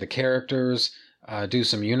I say, the characters, do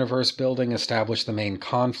some universe building, establish the main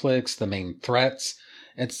conflicts, the main threats,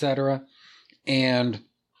 etc. And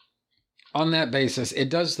on that basis, it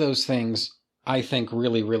does those things, I think,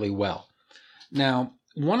 really, really well. Now,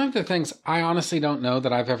 one of the things I honestly don't know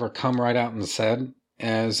that I've ever come right out and said,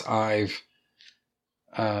 as I've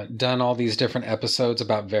done all these different episodes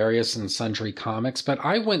about various and sundry comics, but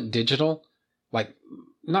I went digital, like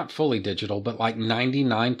not fully digital, but like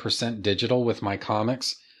 99% digital with my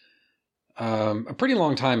comics a pretty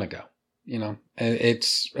long time ago. You know,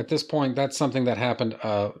 it's at this point, that's something that happened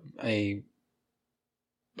a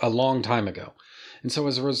long time ago. And so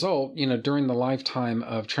as a result, you know, during the lifetime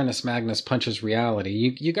of Trennis Magnus Punches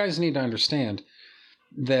Reality, you guys need to understand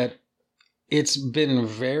that it's been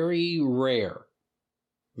very rare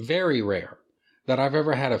that I've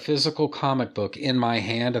ever had a physical comic book in my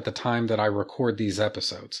hand at the time that I record these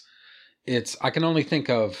episodes. I can only think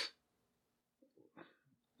of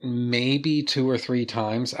maybe 2 or 3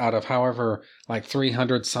 times out of however like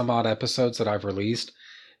 300 some odd episodes that I've released,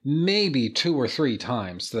 maybe 2 or 3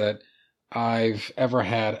 times that I've ever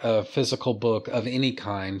had a physical book of any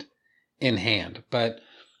kind in hand. But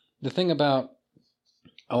the thing about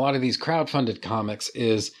a lot of these crowdfunded comics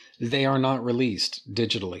is they are not released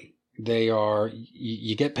digitally. They are,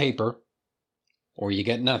 you get paper or you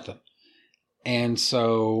get nothing. And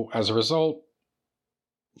so as a result,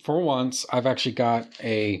 for once, I've actually got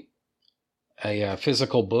a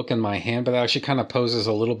physical book in my hand, but that actually kind of poses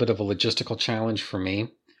a little bit of a logistical challenge for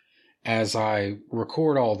me as I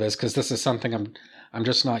record all this, because this is something I'm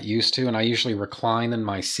just not used to, and I usually recline in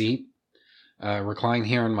my seat, recline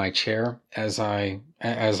here in my chair as I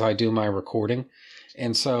do my recording,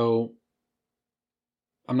 and so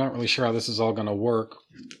I'm not really sure how this is all going to work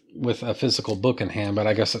with a physical book in hand, but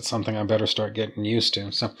I guess it's something I better start getting used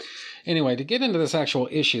to. So anyway, to get into this actual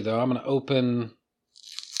issue, though, I'm going to open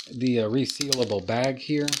the resealable bag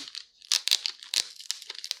here.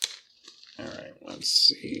 All right, let's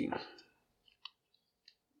see.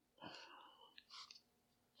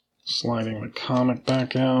 Sliding the comic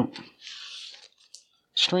back out.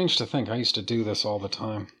 Strange to think I used to do this all the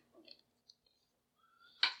time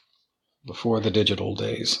before the digital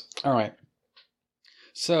days. All right.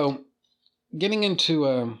 So, getting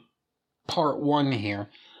into part 1 here,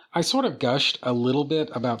 I sort of gushed a little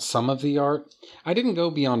bit about some of the art. I didn't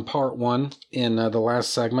go beyond part 1 in the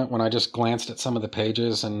last segment when I just glanced at some of the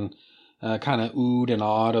pages and kind of oohed and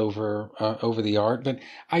awed over the art. But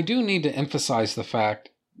I do need to emphasize the fact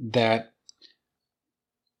that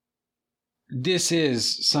this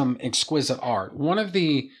is some exquisite art. One of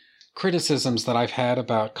the criticisms that I've had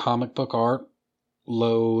about comic book art,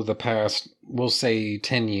 the past, we'll say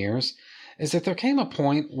 10 years, is that there came a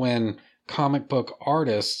point when comic book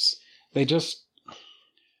artists, it's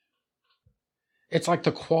like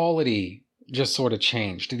the quality just sort of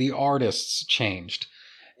changed. The artists changed.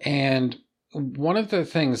 And one of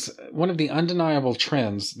the undeniable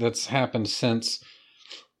trends that's happened since,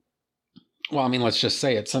 well, I mean, let's just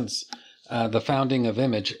say it, since the founding of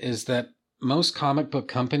Image, is that most comic book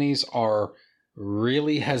companies are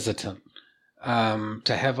really hesitant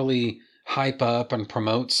to heavily hype up and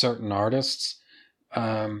promote certain artists.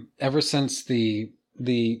 Ever since the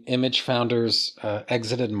Image founders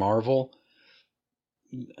exited Marvel,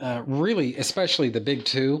 really, especially the big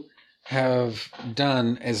two, have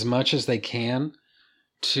done as much as they can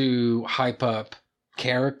to hype up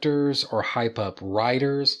characters or hype up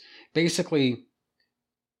writers. Basically,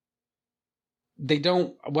 they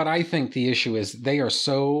don't. What I think the issue is, they are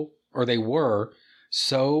so, or they were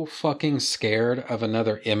so fucking scared of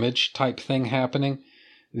another Image type thing happening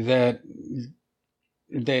that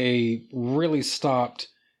they really stopped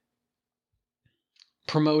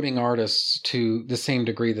promoting artists to the same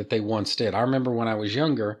degree that they once did. I remember when I was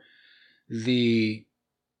younger, it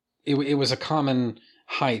was a common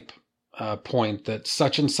hype point that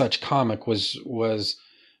such and such comic was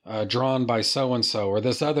drawn by so and so, or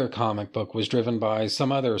this other comic book was driven by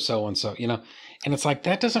some other so and so, and it's like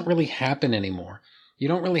that doesn't really happen anymore. You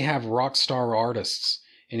don't really have rock star artists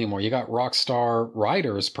anymore. You got rock star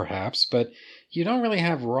writers, perhaps, but you don't really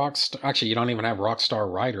have actually, you don't even have rock star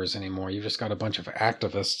writers anymore. You've just got a bunch of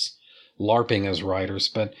activists LARPing as writers.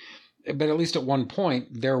 But at least at one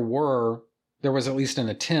point, there was at least an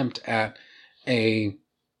attempt at a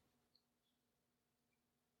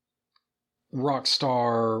rock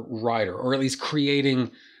star writer, or at least creating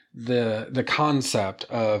the concept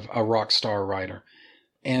of a rock star writer.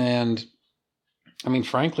 And I mean,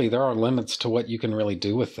 frankly, there are limits to what you can really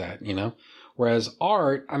do with that, Whereas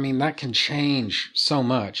art, I mean, that can change so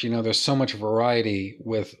much. There's so much variety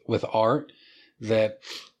with art that,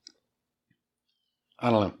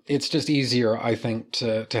 I don't know, it's just easier, I think,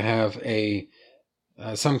 to have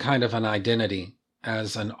some kind of an identity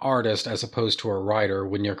as an artist as opposed to a writer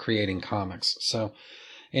when you're creating comics. So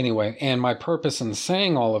anyway, and my purpose in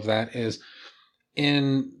saying all of that is,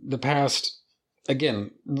 in the past,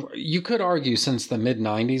 again, you could argue since the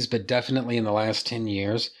mid-90s, but definitely in the last 10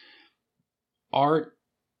 years, art,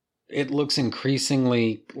 it looks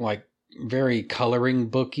increasingly like very coloring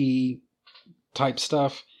booky type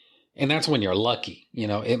stuff. And that's when you're lucky.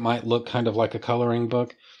 It might look kind of like a coloring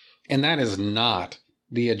book. And that is not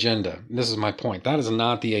the agenda. This is my point. That is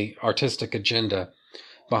not the artistic agenda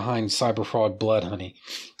behind Cyberfrog Blood Honey.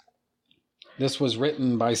 This was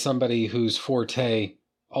written by somebody whose forte,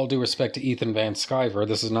 all due respect to Ethan Van Sciver,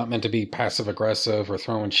 this is not meant to be passive-aggressive or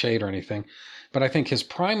throwing shade or anything, but I think his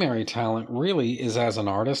primary talent really is as an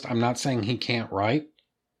artist. I'm not saying he can't write.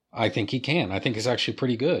 I think he can. I think he's actually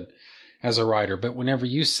pretty good as a writer. But whenever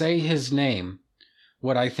you say his name,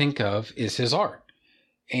 what I think of is his art.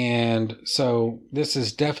 And so this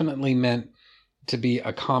is definitely meant to be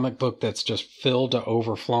a comic book that's just filled to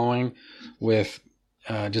overflowing with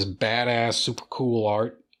just badass, super cool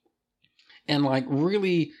art. And like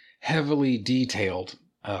really heavily detailed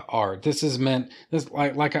art. This is meant,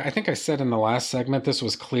 like I think I said in the last segment, this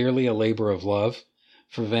was clearly a labor of love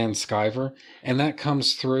for Van Sciver. And that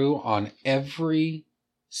comes through on every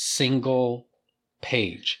single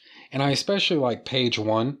page. And I especially like page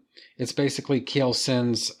 1. It's basically Kiel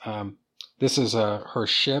Sin's, this is her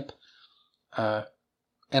ship. And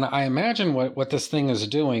I imagine what this thing is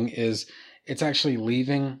doing is it's actually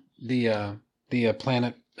leaving the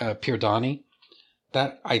planet Pirdani.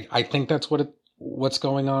 That I think that's what's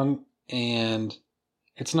going on, and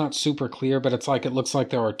it's not super clear, but it looks like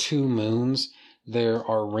there are 2 moons. There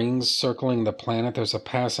are rings circling the planet. There's a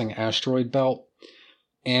passing asteroid belt,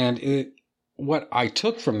 and what I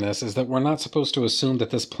took from this is that we're not supposed to assume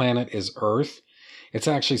that this planet is Earth. It's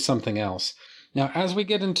actually something else. Now, as we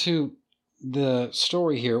get into the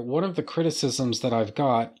story here, one of the criticisms that I've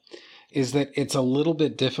got is that it's a little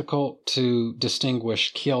bit difficult to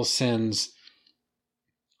distinguish Kiel Sin's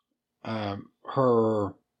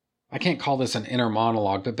I can't call this an inner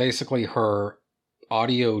monologue, but basically her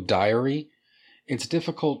audio diary. It's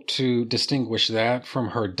difficult to distinguish that from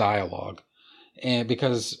her dialogue. And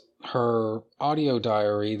because her audio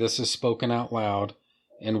diary, this is spoken out loud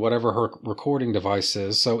in whatever her recording device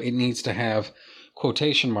is, so it needs to have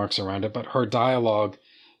quotation marks around it, but her dialogue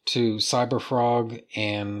to Cyberfrog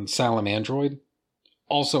and Salamandroid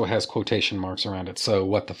also has quotation marks around it. So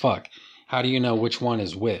what the fuck? How do you know which one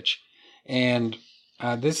is which? And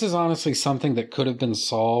this is honestly something that could have been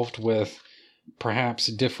solved with perhaps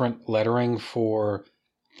different lettering for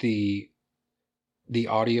the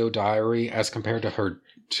audio diary as compared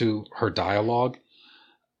to her dialogue.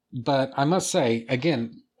 But I must say,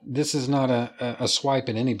 again, this is not a swipe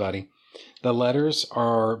at anybody. The letters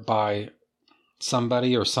are by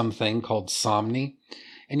somebody or something called Somni.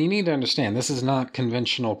 And you need to understand, this is not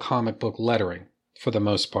conventional comic book lettering for the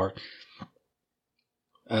most part.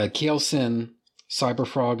 Kiel Sin,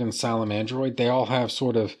 Cyberfrog, and Salamandroid, they all have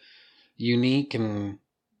sort of unique and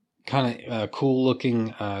kind of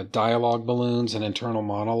cool-looking dialogue balloons and internal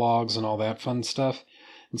monologues and all that fun stuff.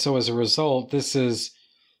 And so as a result, this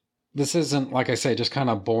isn't, like I say, just kind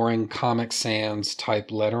of boring Comic Sans type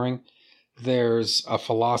lettering. there's a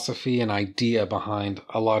philosophy and idea behind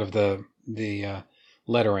a lot of the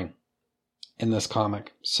lettering in this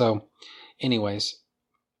comic. So anyways,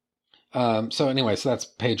 so that's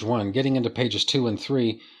page 1. Getting into pages 2 and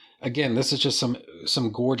 3, again, this is just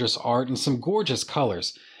some gorgeous art and some gorgeous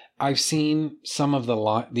colors. I've seen some of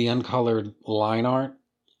the uncolored line art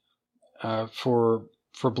for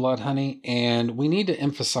Blood Honey, and we need to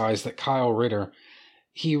emphasize that Kyle Ritter,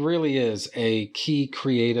 he really is a key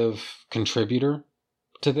creative contributor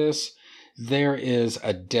to this. There is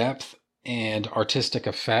a depth and artistic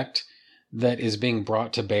effect that is being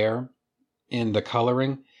brought to bear in the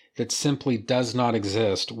coloring that simply does not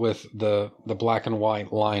exist with the black and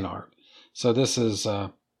white line art. So this is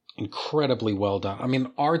incredibly well done. I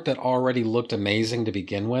mean, art that already looked amazing to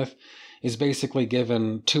begin with is basically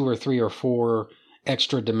given 2 or 3 or 4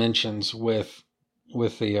 extra dimensions with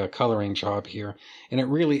the coloring job here, and it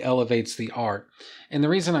really elevates the art. And the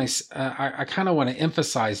reason I kind of want to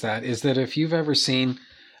emphasize that is that if you've ever seen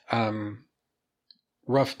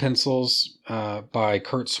Rough Pencils by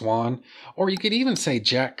Curt Swan, or you could even say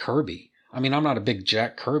Jack Kirby. I mean, I'm not a big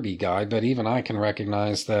Jack Kirby guy, but even I can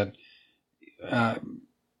recognize that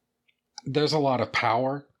there's a lot of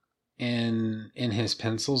power in his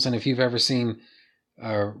pencils. And if you've ever seen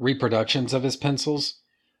reproductions of his pencils,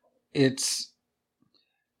 it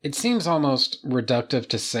seems almost reductive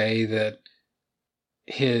to say that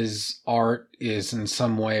his art is in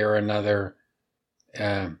some way or another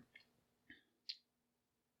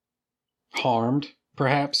harmed,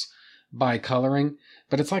 perhaps, by coloring.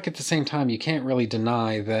 But it's like at the same time, you can't really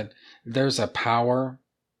deny that there's a power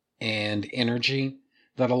and energy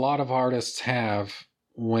that a lot of artists have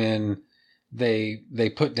when they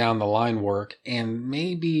put down the line work, and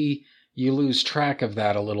maybe you lose track of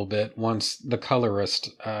that a little bit once the colorist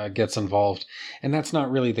gets involved. And that's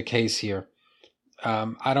not really the case here.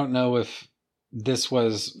 I don't know if this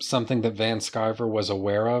was something that Van Sciver was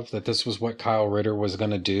aware of, that this was what Kyle Ritter was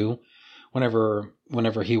going to do whenever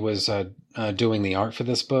he was doing the art for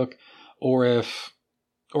this book, or if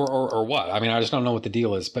or what. I mean, I just don't know what the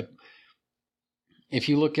deal is. But if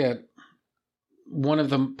you look at one of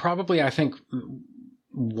them, probably I think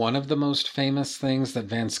one of the most famous things that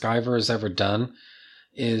Van Sciver has ever done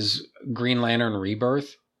is Green Lantern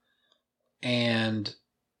Rebirth. And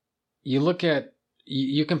you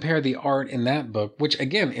compare the art in that book, which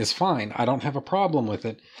again is fine. I don't have a problem with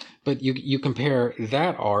it. But you compare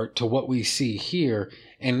that art to what we see here,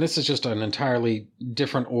 and this is just an entirely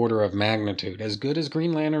different order of magnitude. As good as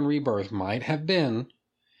Green Lantern Rebirth might have been,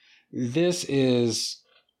 this is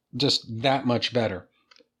just that much better.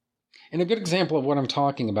 And a good example of what I'm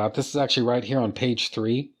talking about, this is actually right here on page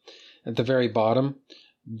 3 at the very bottom.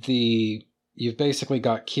 You've basically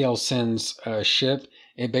got Kiel Sin's ship.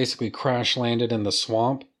 It basically crash landed in the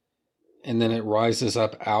swamp, and then it rises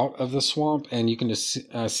up out of the swamp, and you can just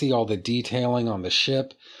see all the detailing on the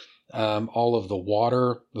ship, all of the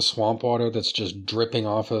water, the swamp water that's just dripping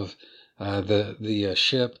off of the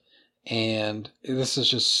ship. And this is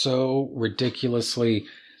just so ridiculously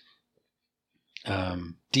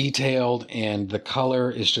detailed, and the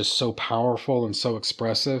color is just so powerful and so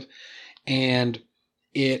expressive. And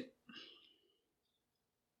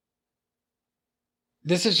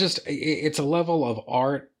this is just, it's a level of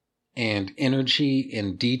art and energy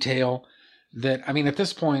and detail that, I mean, at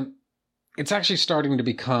this point, it's actually starting to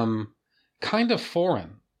become kind of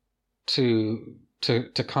foreign to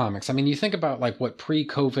comics. I mean, you think about like what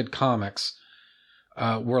pre-COVID comics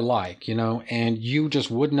were like, and you just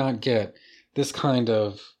would not get this kind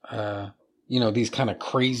of, these kind of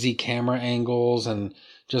crazy camera angles and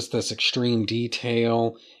just this extreme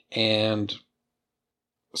detail and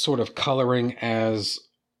sort of coloring as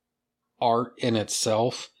art in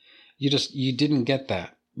itself. You didn't get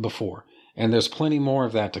that before. And there's plenty more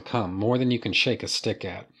of that to come, more than you can shake a stick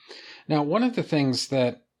at. Now, one of the things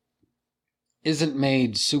that isn't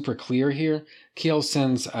made super clear here, Kiel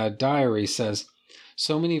Sin's diary says,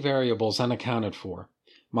 "So many variables unaccounted for.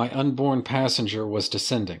 My unborn passenger was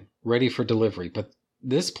descending, ready for delivery, but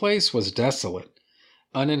this place was desolate,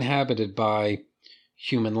 uninhabited by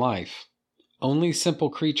human life. Only simple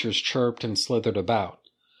creatures chirped and slithered about.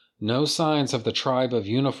 No signs of the tribe of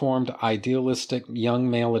uniformed, idealistic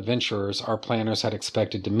young male adventurers our planners had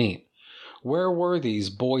expected to meet. Where were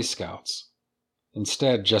these Boy Scouts?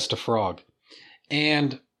 Instead, just a frog."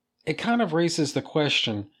 And it kind of raises the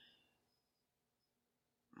question,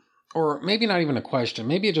 or maybe not even a question,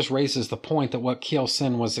 maybe it just raises the point that what Kiel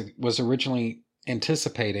Sin was originally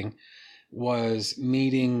anticipating was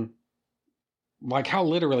meeting, like, how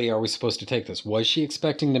literally are we supposed to take this? Was she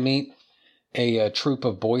expecting to meet a troop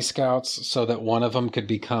of Boy Scouts so that one of them could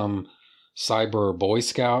become Cyber Boy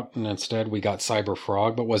Scout, and instead we got Cyber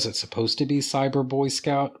Frog. But was it supposed to be Cyber Boy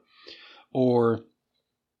Scout? Or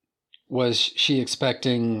was she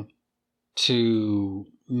expecting to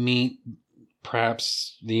meet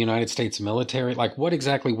perhaps the United States military? Like, what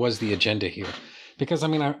exactly was the agenda here? Because, I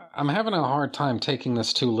mean, I'm having a hard time taking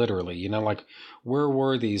this too literally, you know, like, where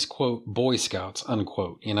were these, quote, Boy Scouts,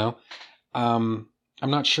 unquote, you know? I'm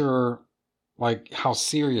not sure, like, how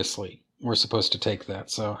seriously we're supposed to take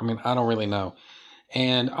that. So, I mean, I don't really know.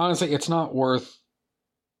 And honestly, it's not worth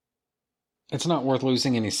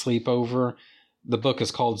losing any sleep over. The book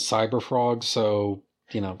is called Cyberfrog, so,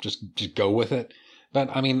 you know, just go with it. But,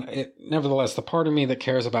 I mean, nevertheless, the part of me that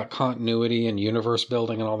cares about continuity and universe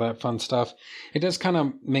building and all that fun stuff, it does kind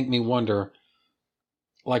of make me wonder,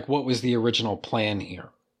 like, what was the original plan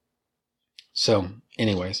here? So,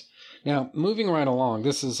 anyways. Now, moving right along,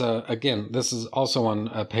 this is, again, this is also on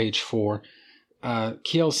page 4.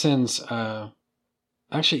 Kielsen's,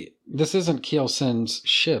 actually, this isn't Kielsen's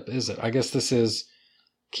ship, is it? I guess this is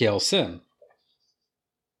Kielsen.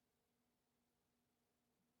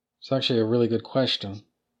 It's actually a really good question.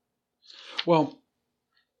 Well,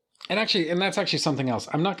 and that's actually something else.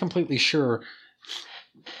 I'm not completely sure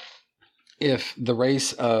if the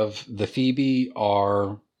race of the Phoebe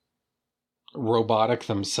are robotic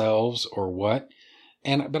themselves or what.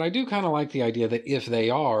 But I do kind of like the idea that if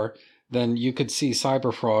they are, then you could see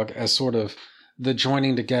Cyberfrog as sort of the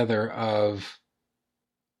joining together of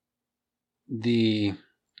the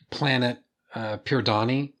planet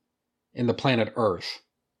Pirdani and the planet Earth.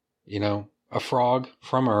 You know, a frog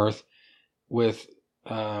from Earth with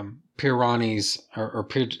Pirdani's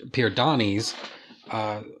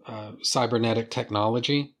cybernetic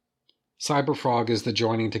technology. Cyberfrog is the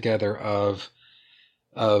joining together of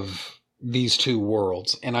these two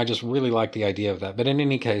worlds, and I just really like the idea of that. But in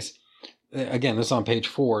any case, again, this is on page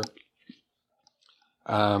 4.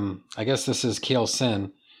 I guess this is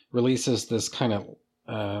Kielsen releases this kind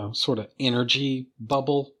of sort of energy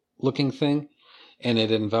bubble looking thing, and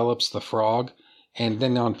it envelops the frog. And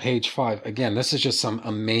then on page 5, again, this is just some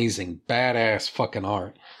amazing, badass fucking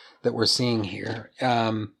art that we're seeing here.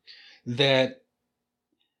 That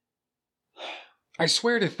I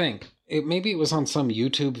swear to think, maybe it was on some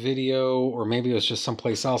YouTube video, or maybe it was just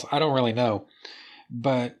someplace else. I don't really know.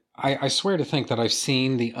 But I swear to think that I've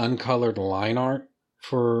seen the uncolored line art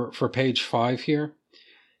for page 5 here.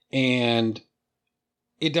 And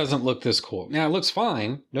it doesn't look this cool. Now, it looks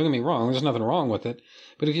fine. Don't get me wrong. There's nothing wrong with it.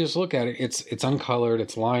 But if you just look at it, it's uncolored,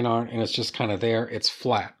 it's line art, and it's just kind of there. It's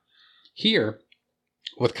flat. Here,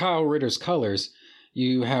 with Kyle Ritter's colors,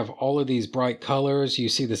 you have all of these bright colors. You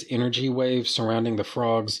see this energy wave surrounding the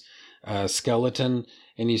frog's skeleton,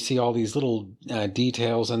 and you see all these little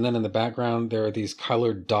details. And then in the background, there are these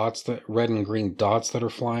colored dots, red and green dots that are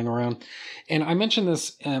flying around. And I mentioned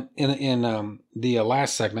this in the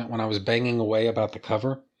last segment when I was banging away about the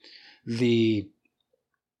cover. The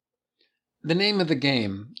name of the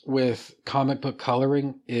game with comic book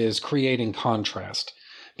coloring is creating contrast.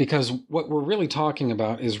 Because what we're really talking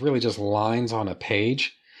about is really just lines on a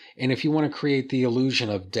page. And if you want to create the illusion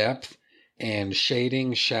of depth and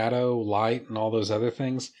shading, shadow, light, and all those other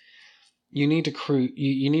things, you need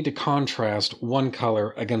to contrast one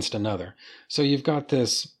color against another. So you've got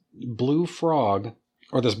this blue frog,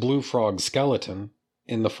 or this blue frog skeleton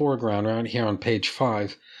in the foreground right here on page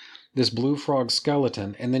 5, this blue frog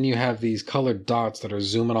skeleton, and then you have these colored dots that are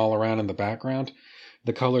zooming all around in the background.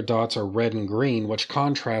 The colored dots are red and green, which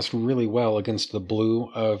contrast really well against the blue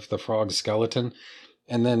of the frog skeleton.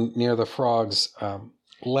 And then near the frog's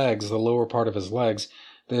legs, the lower part of his legs,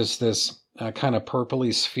 there's this kind of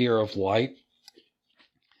purpley sphere of light.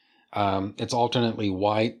 It's alternately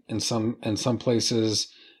white in some places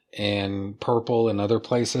and purple in other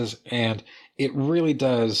places. And it really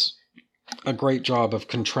does a great job of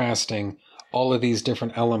contrasting all of these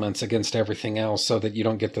different elements against everything else so that you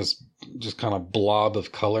don't get this just kind of blob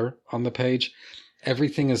of color on the page.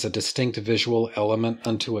 Everything is a distinct visual element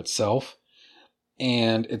unto itself.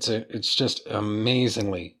 And it's just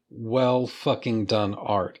amazingly well fucking done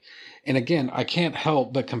art. And again, I can't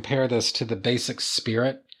help but compare this to the basic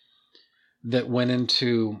spirit that went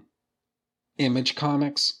into Image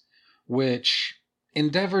Comics, which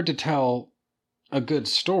endeavored to tell a good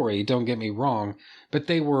story, don't get me wrong, but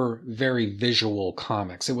they were very visual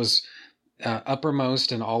comics. It was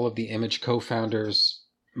uppermost in all of the Image co-founders'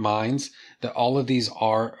 minds that all of these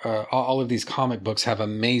comic books have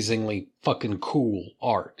amazingly fucking cool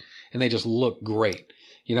art, and they just look great,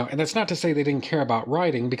 you know. And that's not to say they didn't care about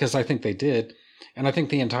writing, because I think they did, and I think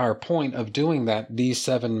the entire point of doing that, These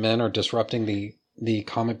 7 Men Are Disrupting the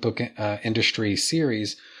Comic Book Industry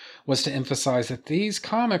series, was to emphasize that these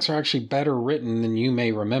comics are actually better written than you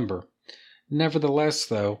may remember. Nevertheless,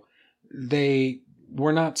 though, they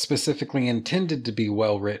were not specifically intended to be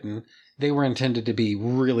well written. They were intended to be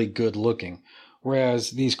really good looking.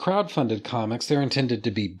 Whereas these crowdfunded comics, they're intended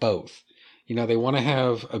to be both. You know, they want to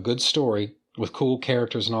have a good story with cool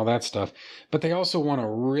characters and all that stuff, but they also want to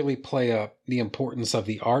really play up the importance of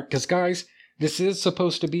the art. Because, guys, this is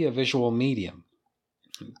supposed to be a visual medium.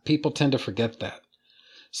 People tend to forget that.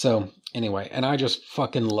 So, anyway, and I just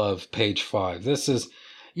fucking love page 5. This is,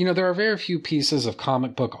 you know, there are very few pieces of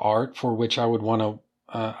comic book art for which I would want to,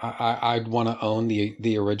 I'd want to own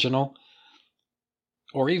the original,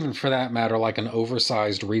 or even for that matter, like an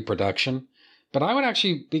oversized reproduction. But I would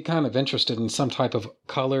actually be kind of interested in some type of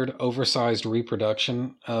colored, oversized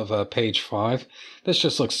reproduction of page 5. This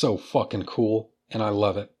just looks so fucking cool, and I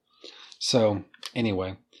love it. So,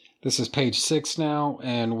 anyway, this is page 6 now,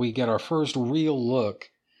 and we get our first real look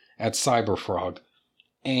at Cyberfrog.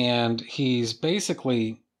 And he's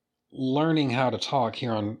basically learning how to talk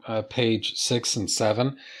here on page 6 and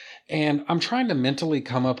 7. And I'm trying to mentally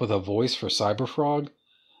come up with a voice for Cyberfrog,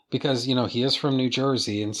 because, you know, he is from New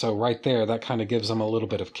Jersey, and so right there, that kind of gives him a little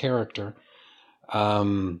bit of character.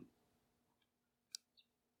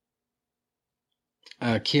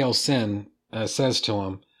 Kiel Sin says to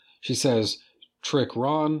him, she says, "Trick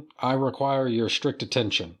Ron, I require your strict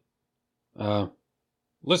attention."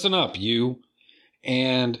 Listen up, you.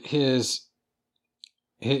 And his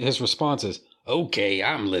response is, "Okay,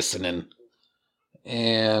 I'm listening."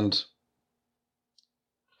 And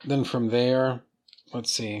then from there,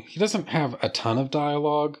 let's see. He doesn't have a ton of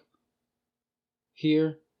dialogue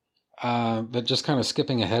here, but just kind of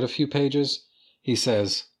skipping ahead a few pages, he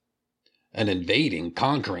says, "An invading,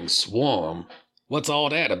 conquering swarm? What's all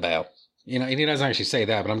that about?" You know, and he doesn't actually say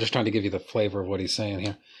that, but I'm just trying to give you the flavor of what he's saying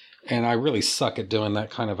here. And I really suck at doing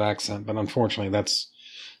that kind of accent, but unfortunately that's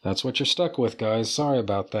what you're stuck with, guys. Sorry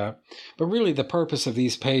about that. But really the purpose of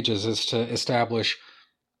these pages is to establish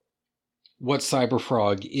what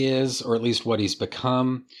Cyberfrog is, or at least what he's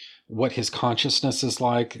become, what his consciousness is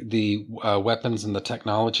like, the weapons and the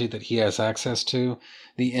technology that he has access to,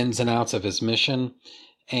 the ins and outs of his mission,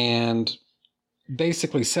 and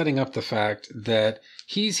basically setting up the fact that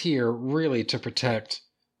he's here really to protect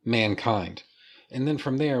mankind. And then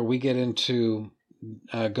from there, we get into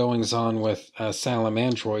goings-on with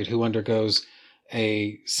Salamandroid, who undergoes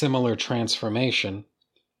a similar transformation,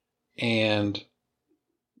 and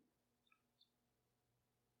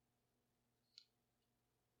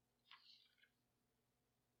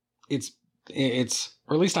it's,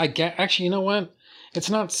 or at least I get, actually, you know what? It's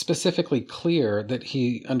not specifically clear that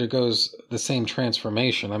he undergoes the same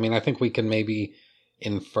transformation. I mean, I think we can maybe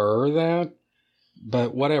infer that,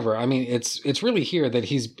 but whatever. I mean, it's really here that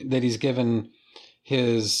he's given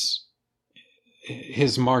his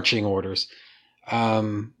marching orders.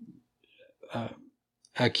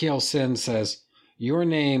 Kiel Sin says, "Your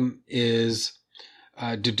name is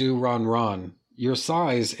Dudu Ron Ron. Your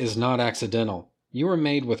size is not accidental. You are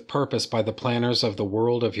made with purpose by the planners of the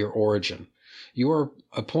world of your origin. You are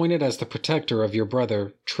appointed as the protector of your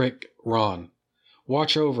brother, Trick Ron.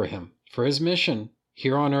 Watch over him, for his mission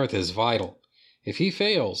here on Earth is vital. If he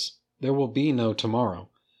fails, there will be no tomorrow.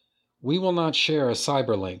 We will not share a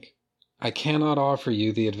cyberlink. I cannot offer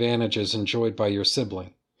you the advantages enjoyed by your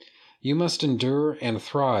sibling. You must endure and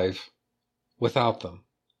thrive without them.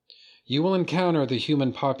 You will encounter the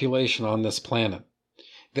human population on this planet.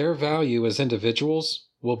 Their value as individuals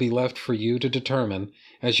will be left for you to determine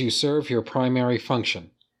as you serve your primary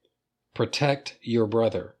function. Protect your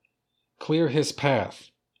brother. Clear his path.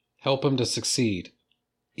 Help him to succeed,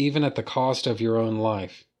 even at the cost of your own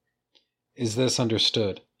life. Is this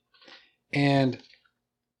understood?" And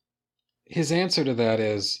his answer to that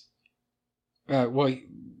is,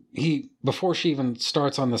 before she even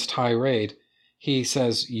starts on this tirade, he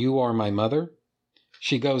says, "You are my mother."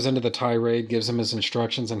 She goes into the tirade, gives him his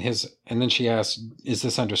instructions, and then she asks, "Is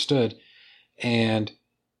this understood?" And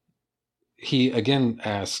he again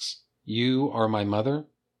asks, "You are my mother?"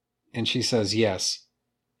 And she says, "Yes."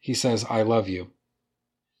 He says, "I love you."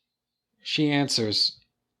 She answers,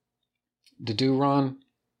 "Duduron,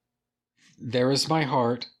 there is my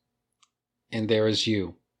heart, and there is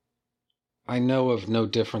you. I know of no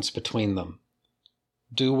difference between them.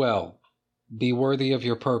 Do well, be worthy of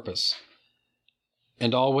your purpose,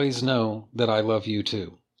 and always know that I love you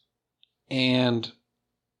too." And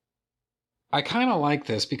I kind of like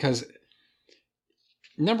this because,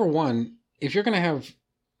 number one, if you're going to have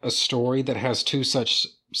a story that has two such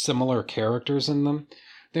similar characters in them,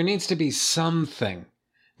 there needs to be something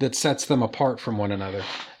that sets them apart from one another.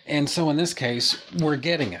 And so in this case, we're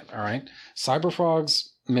getting it, all right?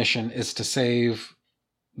 Cyberfrog's mission is to save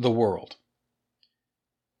the world.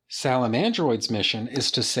 Salamandroid's mission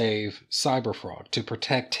is to save Cyberfrog, to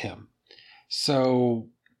protect him. So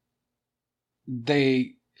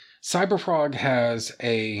Cyberfrog has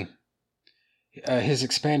his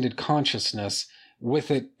expanded consciousness.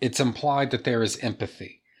 With it, it's implied that there is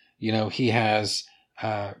empathy. You know, he has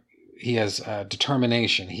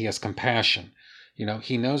determination. He has compassion. You know,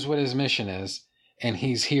 he knows what his mission is, and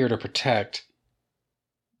he's here to protect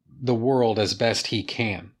the world as best he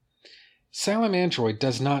can. Salamandroid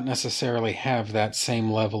does not necessarily have that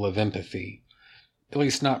same level of empathy, at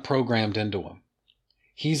least not programmed into him.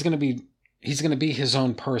 He's going to be his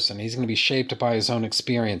own person. He's going to be shaped by his own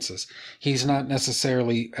experiences. He's not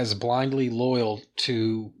necessarily as blindly loyal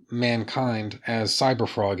to mankind as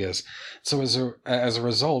Cyberfrog is. So as a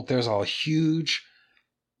result, there's a huge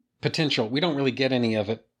potential. We don't really get any of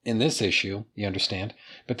it in this issue, you understand,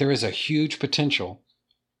 but there is a huge potential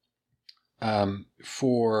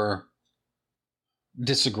for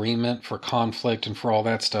disagreement, for conflict, and for all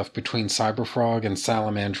that stuff between Cyberfrog and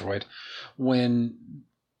Salamandroid.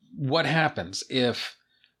 What happens if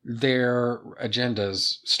their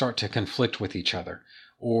agendas start to conflict with each other,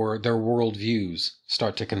 or their worldviews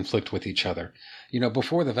start to conflict with each other? You know,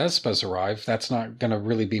 before the Vespas arrive, that's not going to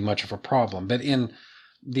really be much of a problem. But in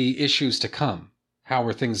the issues to come, how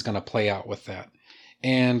are things going to play out with that?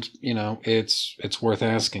 And, you know, it's worth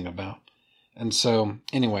asking about. And so,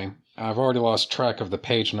 anyway, I've already lost track of the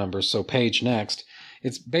page numbers. So page next,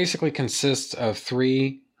 it basically consists of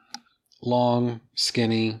 3 long,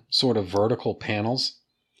 skinny, sort of vertical panels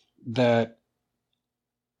that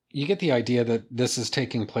you get the idea that this is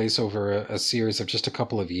taking place over a series of just a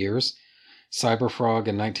couple of years. Cyberfrog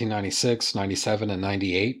in 1996, 97, and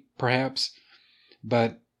 98, perhaps.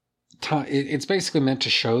 But it's basically meant to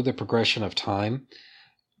show the progression of time.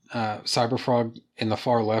 Cyberfrog in the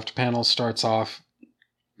far left panel starts off,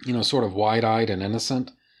 you know, sort of wide-eyed and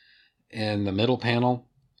innocent. In the middle panel,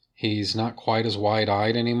 he's not quite as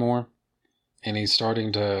wide-eyed anymore, and he's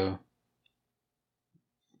starting to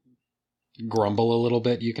grumble a little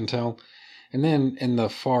bit, you can tell. And then in the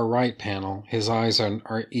far right panel, his eyes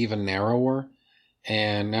are even narrower,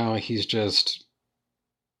 and now he's just,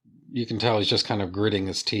 you can tell he's just kind of gritting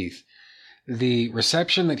his teeth. The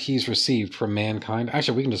reception that he's received from mankind,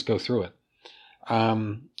 actually, we can just go through it.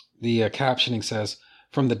 The captioning says,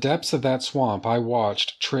 "From the depths of that swamp, I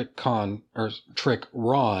watched Trick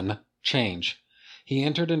Ron change. He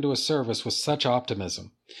entered into a service with such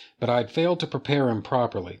optimism, but I had failed to prepare him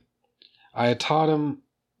properly. I had taught him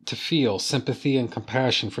to feel sympathy and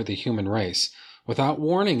compassion for the human race, without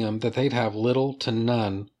warning him that they'd have little to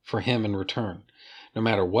none for him in return. No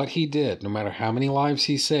matter what he did, no matter how many lives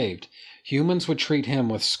he saved, humans would treat him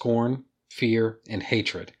with scorn, fear, and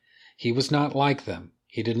hatred. He was not like them.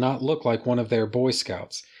 He did not look like one of their Boy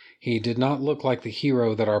Scouts. He did not look like the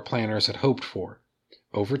hero that our planners had hoped for.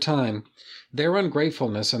 Over time, their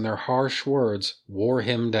ungratefulness and their harsh words wore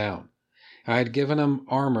him down. I had given him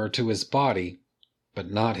armor to his body, but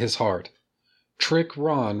not his heart. Trick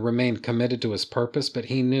Ron remained committed to his purpose, but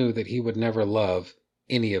he knew that he would never love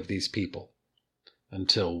any of these people.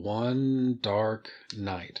 Until one dark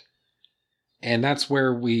night." And that's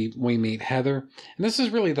where we meet Heather. And this is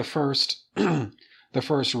really the first the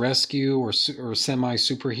first rescue or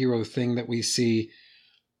semi-superhero thing that we see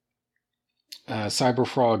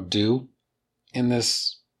Cyberfrog do in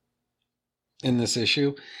this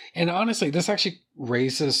issue. And honestly, this actually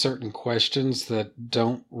raises certain questions that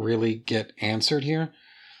don't really get answered here.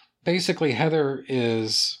 Basically, Heather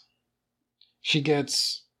she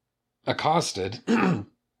gets accosted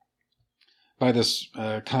by this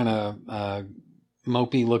kind of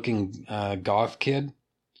mopey-looking goth kid.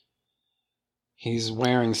 He's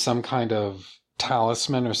wearing some kind of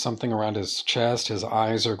talisman or something around his chest. His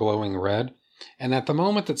eyes are glowing red. And at the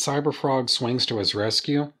moment that Cyberfrog swings to his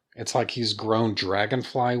rescue, it's like he's grown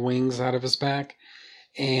dragonfly wings out of his back.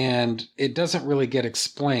 And it doesn't really get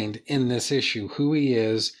explained in this issue who he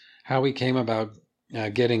is, how he came about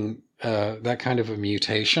getting that kind of a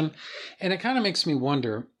mutation. And it kind of makes me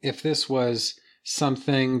wonder if this was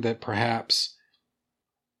something that perhaps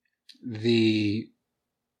the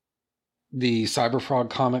Cyberfrog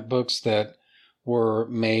comic books that were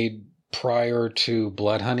made prior to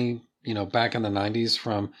Blood Honey, you know, back in the 90s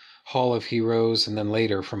from Hall of Heroes and then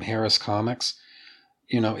later from Harris Comics,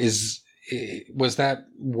 you know, was that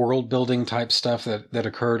world building type stuff that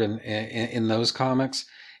occurred in those comics?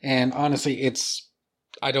 And honestly,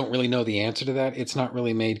 I don't really know the answer to that. It's not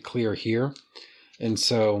really made clear here. And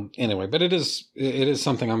so anyway, but it is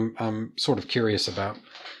something I'm sort of curious about,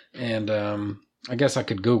 and I guess I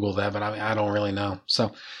could Google that, but I don't really know.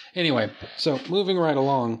 So anyway, so moving right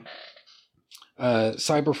along,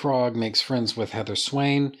 Cyberfrog makes friends with Heather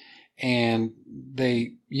Swain, and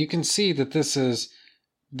you can see that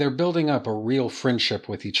they're building up a real friendship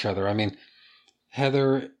with each other. I mean,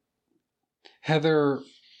 Heather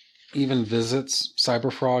even visits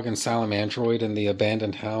Cyberfrog and Salamandroid in the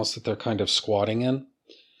abandoned house that they're kind of squatting in.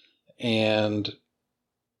 And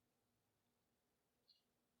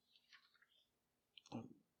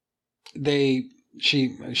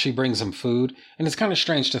she brings them food. And it's kind of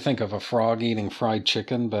strange to think of a frog eating fried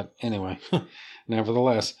chicken, but anyway,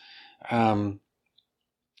 nevertheless.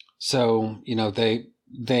 So,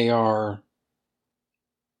 they are,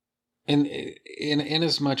 in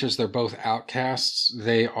as much as they're both outcasts,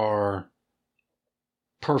 they are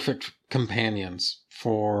perfect companions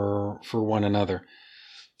for one another.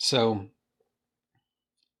 So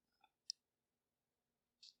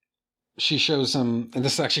she shows him, and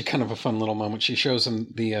this is actually kind of a fun little moment. She shows him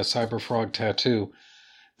the Cyberfrog tattoo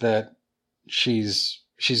that she's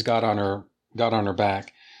got on her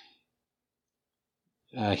back.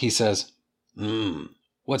 He says,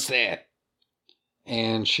 "What's that?"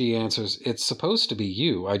 And she answers, "It's supposed to be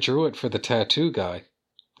you. I drew it for the tattoo guy.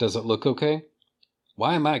 Does it look okay?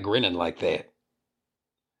 Why am I grinning like that?"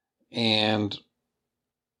 And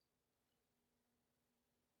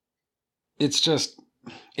it's just,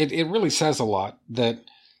 it really says a lot that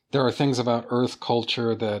there are things about Earth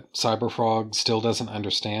culture that Cyberfrog still doesn't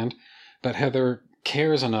understand, but Heather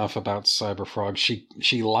cares enough about Cyberfrog.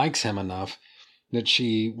 She likes him enough that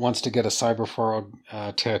she wants to get a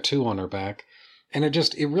Cyberfrog tattoo on her back. And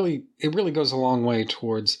it really goes a long way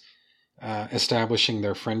towards establishing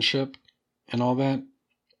their friendship and all that.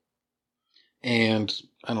 And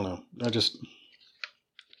I don't know, I just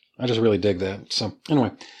really dig that. So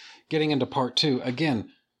anyway, getting into part 2,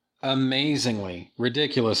 again, amazingly,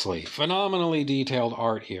 ridiculously, phenomenally detailed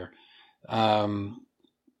art here.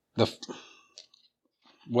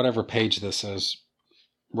 Whatever page this is,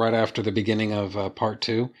 right after the beginning of part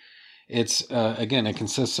 2. It's, again, it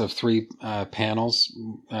consists of 3 panels,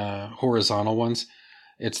 horizontal ones.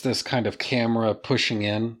 It's this kind of camera pushing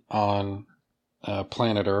in on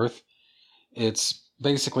planet Earth. It's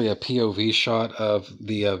basically a POV shot of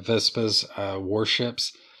the Vespa's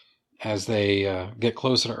warships as they get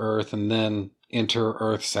closer to Earth and then enter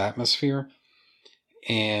Earth's atmosphere.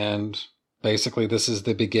 And basically this is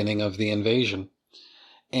the beginning of the invasion.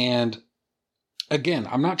 And again,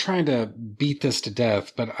 I'm not trying to beat this to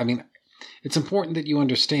death, but I mean, it's important that you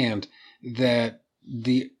understand that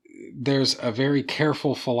there's a very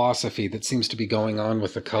careful philosophy that seems to be going on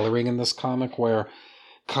with the coloring in this comic, where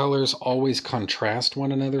colors always contrast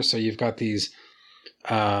one another. So you've got these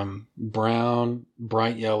brown,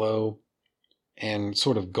 bright yellow, and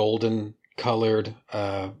sort of golden colored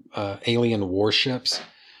alien warships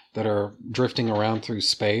that are drifting around through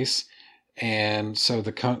space. And so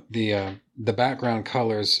the background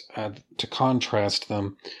colors to contrast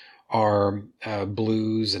them are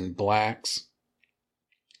blues and blacks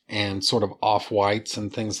and sort of off-whites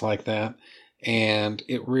and things like that. And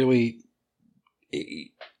it really,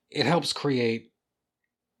 it helps create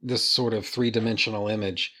this sort of three-dimensional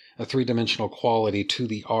image, a three-dimensional quality to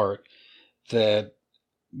the art that,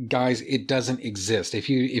 guys, it doesn't exist. If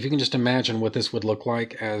you can just imagine what this would look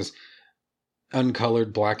like as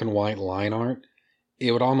uncolored black and white line art,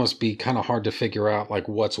 it would almost be kind of hard to figure out like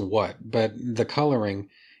what's what. But the coloring,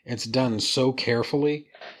 it's done so carefully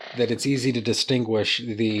that it's easy to distinguish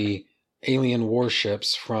the alien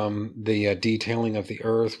warships from the detailing of the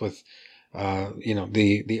Earth with,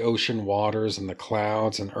 the ocean waters and the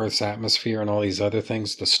clouds and Earth's atmosphere and all these other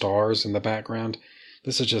things, the stars in the background.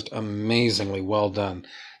 This is just amazingly well done.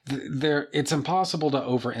 It's impossible to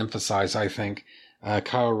overemphasize, I think,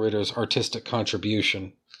 Kyle Ritter's artistic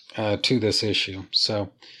contribution to this issue.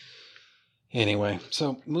 So anyway,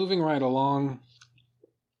 so moving right along,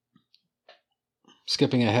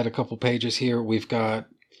 skipping ahead a couple pages here, we've got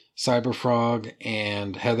Cyberfrog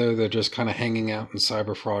and Heather. They're just kind of hanging out in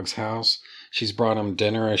Cyberfrog's house. She's brought him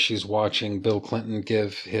dinner as she's watching Bill Clinton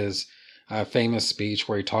give his famous speech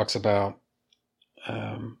where he talks about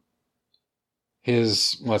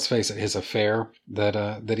his, let's face it, his affair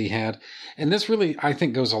that he had. And this really, I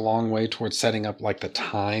think, goes a long way towards setting up like the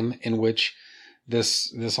time in which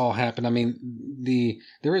this all happened. I mean,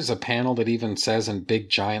 there is a panel that even says in big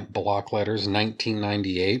giant block letters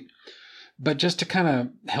 1998, but just to kind of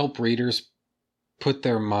help readers put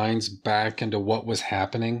their minds back into what was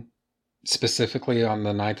happening specifically on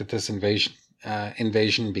the night that this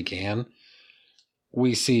invasion began.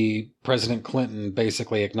 we see President Clinton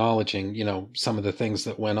basically acknowledging, some of the things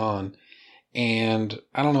that went on. And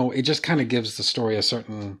I don't know, it just kind of gives the story a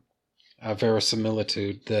certain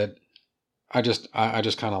verisimilitude that I just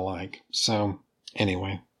kind of like. So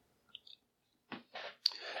anyway.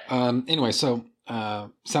 So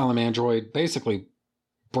Salamandroid basically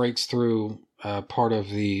breaks through part of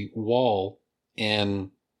the wall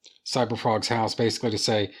in Cyberfrog's house, basically to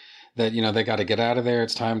say that, they got to get out of there.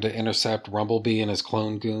 It's time to intercept Rumblebee and his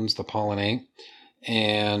clone goons, the Pollinate.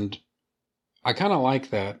 And I kind of like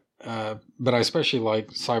that, but I especially like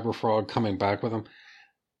Cyberfrog coming back with him.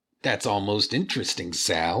 That's almost interesting,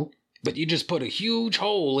 Sal, but you just put a huge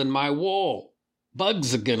hole in my wall.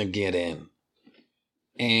 Bugs are gonna get in.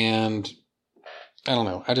 And I don't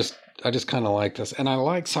know. I just kind of like this. And I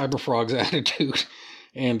like Cyberfrog's attitude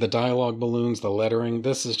and the dialogue balloons, the lettering.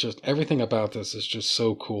 This is just, everything about this is just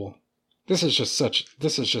so cool. This is just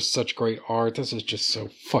such great art. This is just so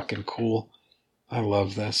fucking cool. I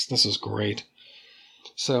love this. This is great.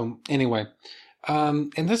 So anyway,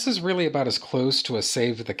 and this is really about as close to a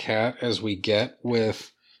Save the Cat as we get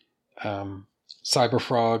with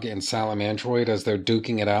Cyberfrog and Salamandroid as they're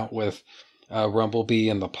duking it out with Rumblebee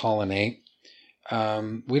and the Pollinate.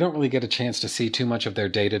 We don't really get a chance to see too much of their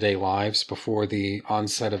day-to-day lives before the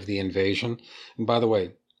onset of the invasion. And by the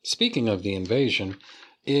way, speaking of the invasion,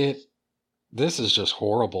 this is just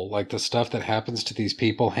horrible. Like the stuff that happens to these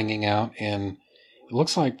people hanging out in, it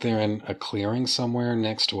looks like they're in a clearing somewhere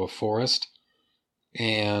next to a forest.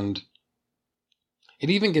 And it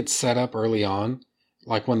even gets set up early on,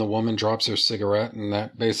 like when the woman drops her cigarette and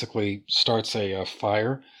that basically starts a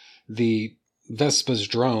fire. The Vespa's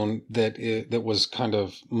drone that was kind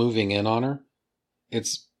of moving in on her,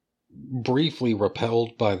 it's briefly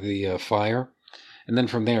repelled by the fire. And then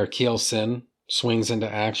from there, Kiel Sin swings into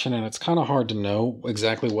action, and it's kind of hard to know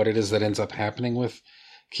exactly what it is that ends up happening with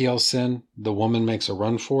Kiel Sin. The woman makes a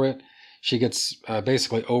run for it. She gets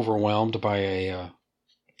basically overwhelmed by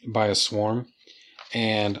a swarm.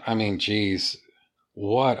 And I mean, geez,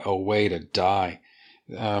 what a way to die.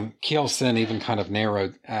 Kiel Sin even kind of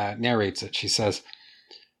narrates it. She says,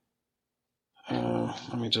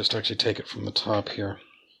 let me just actually take it from the top here.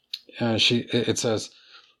 It says,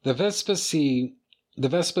 the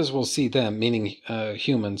Vespas will see them, meaning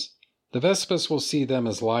humans. The Vespas will see them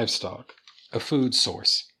as livestock, a food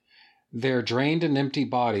source. Their drained and empty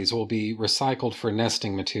bodies will be recycled for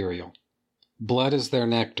nesting material. Blood is their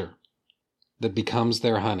nectar that becomes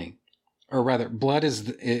their honey. Or rather, blood is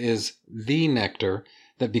the nectar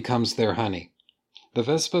that becomes their honey. The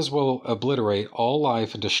Vespas will obliterate all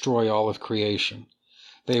life and destroy all of creation.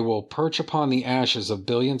 They will perch upon the ashes of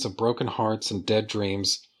billions of broken hearts and dead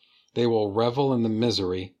dreams. They will revel in the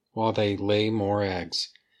misery while they lay more eggs.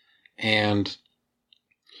 And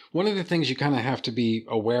one of the things you kind of have to be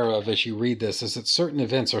aware of as you read this is that certain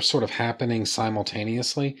events are sort of happening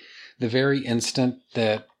simultaneously. The very instant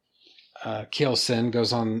that Kiel Sin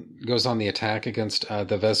goes on the attack against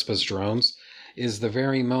the Vespa's drones is the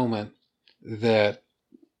very moment that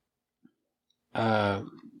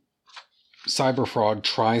Cyberfrog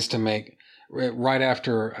tries to make, right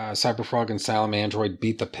after Cyberfrog and Salamandroid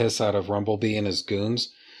beat the piss out of Rumblebee and his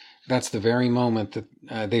goons. That's the very moment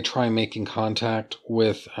that they try making contact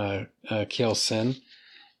with Kiel Sin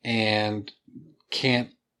and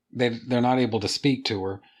they're not able to speak to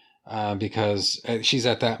her. Because she's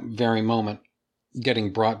at that very moment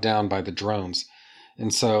getting brought down by the drones.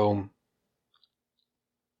 And so,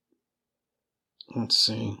 let's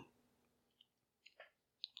see.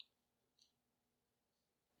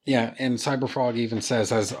 Yeah, and Cyberfrog even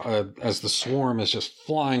says as the swarm is just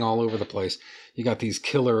flying all over the place, you got these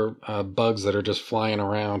killer bugs that are just flying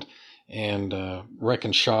around and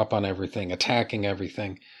wrecking shop on everything, attacking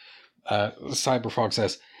everything. Cyberfrog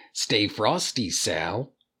says, "Stay frosty,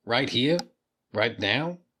 Sal. Right here, right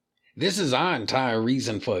now. This is our entire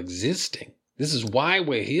reason for existing. This is why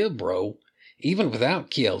we're here, bro. Even without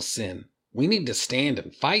Kiel Sin, we need to stand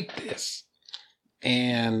and fight this."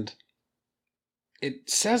 And it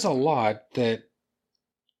says a lot that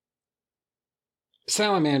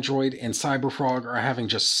Salamandroid and Cyberfrog are having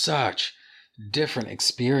just such different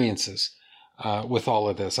experiences with all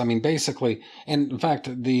of this. I mean, basically, and in fact,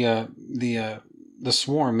 the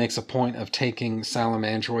swarm makes a point of taking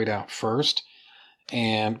Salamandroid out first,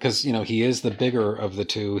 and because he is the bigger of the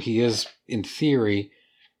two, he is in theory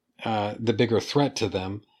the bigger threat to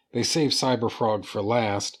them. They save Cyberfrog for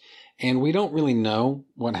last, and we don't really know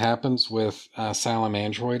what happens with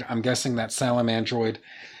Salamandroid. I'm guessing that Salamandroid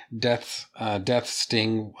Death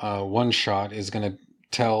Sting one shot is going to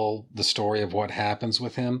tell the story of what happens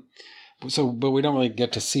with him. but we don't really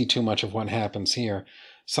get to see too much of what happens here.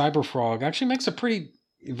 Cyberfrog actually makes a pretty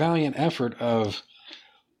valiant effort of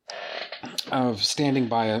standing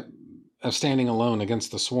alone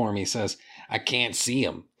against the swarm. He says, "I can't see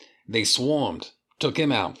them. They swarmed. Took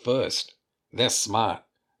him out first. They're smart.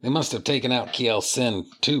 They must have taken out Kiel Sin,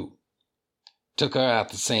 too. Took her out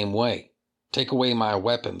the same way. Take away my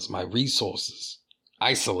weapons, my resources.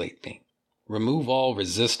 Isolate me. Remove all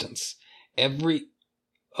resistance.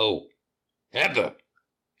 Oh, Heather.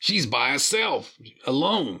 She's by herself.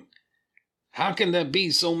 Alone. How can there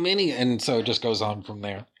be so many?" And so it just goes on from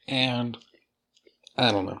there. And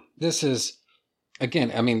I don't know. This is,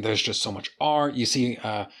 again, I mean, there's just so much art. You see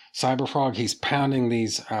Cyberfrog, he's pounding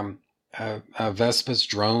these Vespas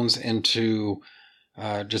drones into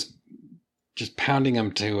just pounding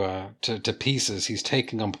them to pieces. He's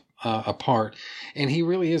taking them apart, and he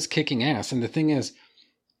really is kicking ass. And the thing is,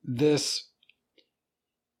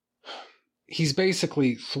 he's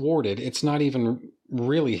basically thwarted. It's not even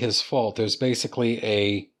really his fault. There's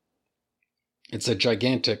basically it's a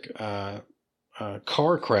gigantic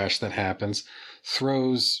car crash that happens,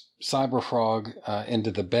 throws Cyberfrog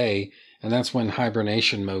into the bay, and that's when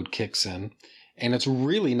hibernation mode kicks in. And it's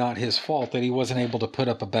really not his fault that he wasn't able to put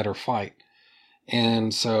up a better fight.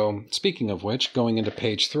 And so, speaking of which, going into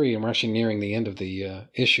page 3, and we're actually nearing the end of the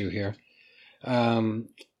issue here.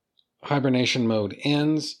 Hibernation mode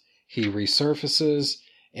ends, he resurfaces,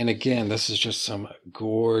 and again, this is just some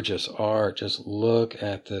gorgeous art. Just look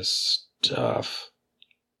at this stuff.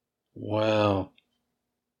 Wow.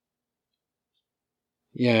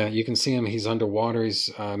 Yeah, you can see him. He's underwater. He's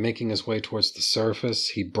making his way towards the surface.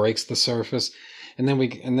 He breaks the surface, and then we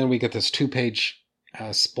get this 2-page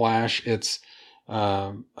splash. It's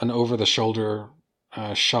an over-the-shoulder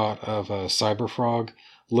shot of a Cyberfrog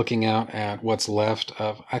looking out at what's left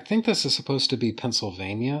of. I think this is supposed to be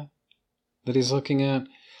Pennsylvania that he's looking at,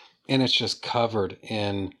 and it's just covered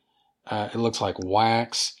in. It looks like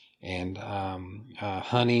wax and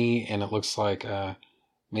honey, and it looks like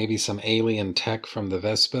maybe some alien tech from the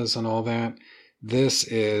Vespas and all that. This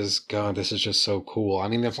is just so cool. I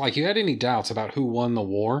mean, if like you had any doubts about who won the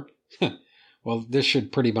war, well, this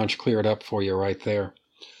should pretty much clear it up for you right there.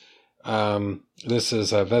 This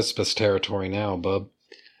is Vespas territory now, bub.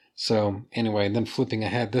 So anyway, then flipping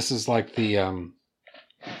ahead, this is like the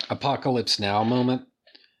Apocalypse Now moment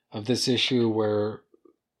of this issue where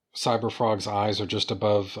Cyberfrog's eyes are just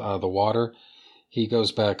above the water. He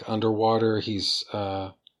goes back underwater. He's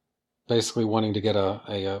basically wanting to get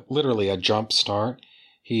literally a jump start.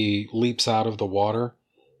 He leaps out of the water,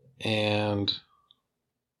 and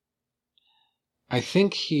I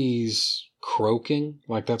think he's croaking.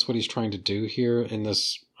 Like that's what he's trying to do here in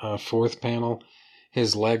this 4th panel.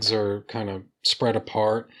 His legs are kind of spread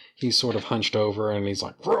apart. He's sort of hunched over, and he's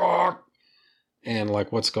like, "Rock!" And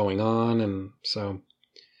like, what's going on? And so,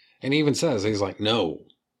 and he even says, he's like, no.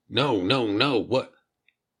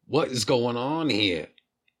 What is going on here?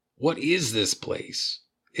 What is this place?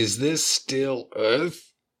 Is this still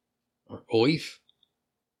Earth? Or Oith?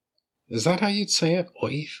 Is that how you'd say it?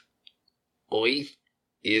 Oith? Oith?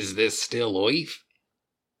 Is this still Oith?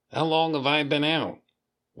 How long have I been out?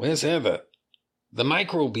 Where's Heather? The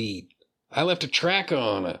microbead. I left a tracker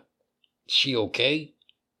on her. Is she okay?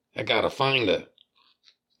 I gotta find her.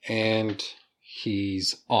 And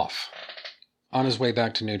he's off on his way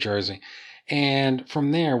back to New Jersey. And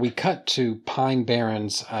from there, we cut to Pine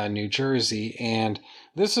Barrens, New Jersey. And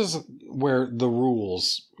this is where the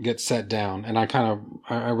rules get set down. And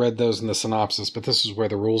I read those in the synopsis, but this is where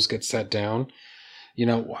the rules get set down. You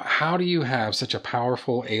know, how do you have such a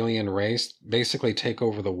powerful alien race basically take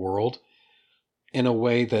over the world in a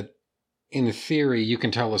way that, in theory, you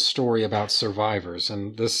can tell a story about survivors?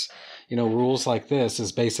 And this, you know, rules like this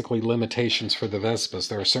is basically limitations for the Vespas.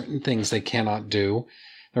 There are certain things they cannot do.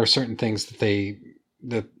 There are certain things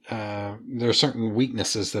there are certain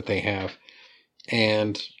weaknesses that they have.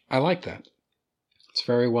 And I like that. It's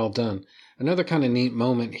very well done. Another kind of neat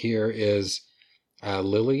moment here is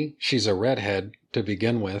Lily. She's a redhead to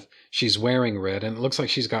begin with. She's wearing red, and it looks like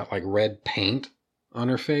she's got like red paint on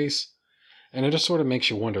her face. And it just sort of makes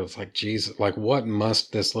you wonder, it's like, geez, like what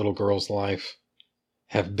must this little girl's life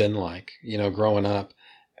have been like, you know, growing up?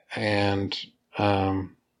 And, I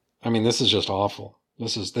mean, this is just awful.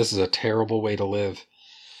 This is a terrible way to live.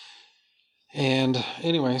 And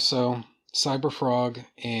anyway, so Cyberfrog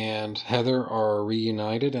and Heather are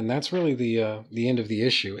reunited, and that's really the end of the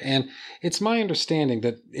issue. And it's my understanding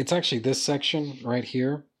that it's actually this section right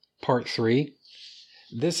here, part 3.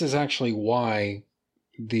 This is actually why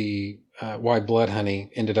why Blood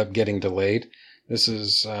Honey ended up getting delayed, This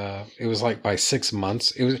is it was like by 6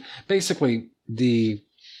 months. It was basically the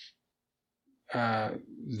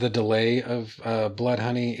delay of Blood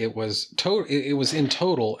Honey. It was it was in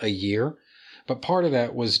total a year, but part of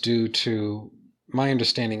that was due to, my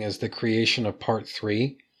understanding is, the creation of part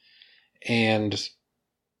 3. And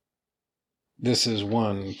this is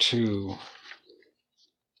 1, 2.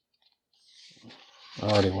 I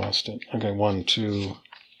already lost it. Okay, 1, 2,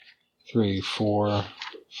 3, 4,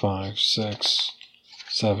 5, 6,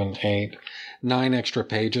 7, 8, 9 extra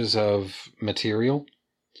pages of material.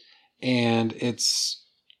 And it's,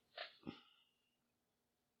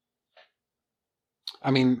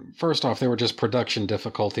 I mean, first off, there were just production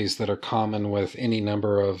difficulties that are common with any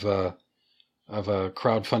number of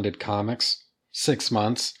crowdfunded comics. 6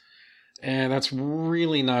 months. And that's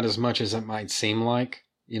really not as much as it might seem like,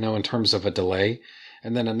 in terms of a delay.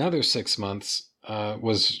 And then another 6 months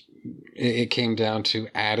it came down to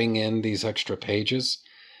adding in these extra pages.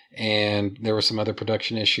 And there were some other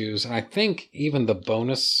production issues. And I think even the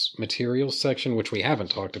bonus materials section, which we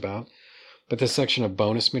haven't talked about, but this section of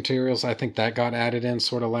bonus materials, I think that got added in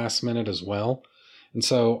sort of last minute as well. And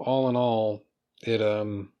so all in all, it, I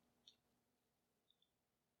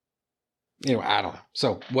don't know.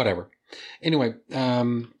 So whatever. Anyway,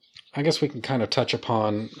 I guess we can kind of touch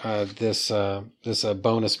upon this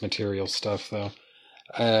bonus material stuff, though.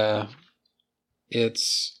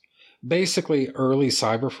 It's basically early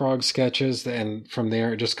Cyberfrog sketches, and from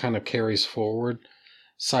there it just kind of carries forward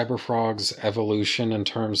Cyberfrog's evolution in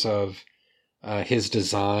terms of his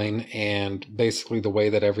design and basically the way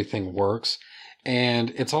that everything works. And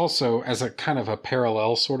it's also, as a kind of a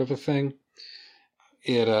parallel sort of a thing,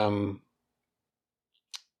 it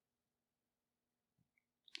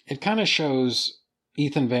kind of shows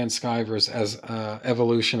Ethan Van Sciver's as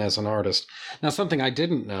evolution as an artist. Now, something I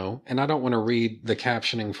didn't know, and I don't want to read the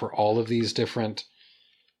captioning for all of these different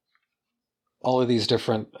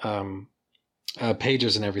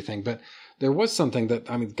pages and everything, but there was something that,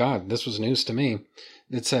 I mean, God, this was news to me.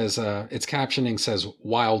 It says, its captioning says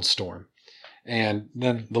Wildstorm. And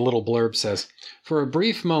then the little blurb says, for a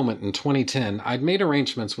brief moment in 2010, I'd made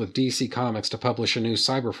arrangements with DC Comics to publish a new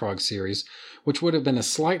Cyberfrog series, which would have been a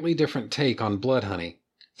slightly different take on Blood Honey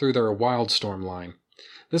through their Wildstorm line.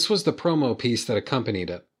 This was the promo piece that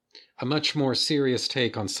accompanied it, a much more serious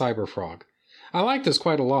take on Cyberfrog. I like this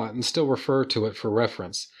quite a lot and still refer to it for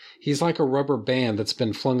reference. He's like a rubber band that's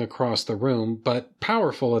been flung across the room, but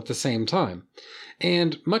powerful at the same time,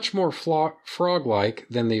 and much more frog-like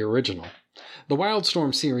than the original. The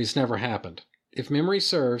Wildstorm series never happened. If memory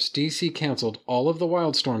serves, DC canceled all of the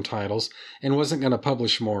Wildstorm titles and wasn't going to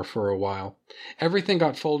publish more for a while. Everything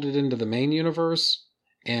got folded into the main universe,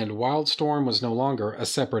 and Wildstorm was no longer a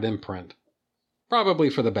separate imprint. Probably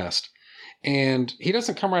for the best. And he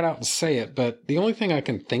doesn't come right out and say it, but the only thing I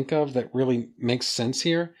can think of that really makes sense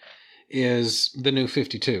here is the New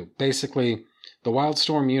 52. Basically, the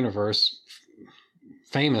Wildstorm universe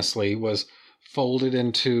famously was folded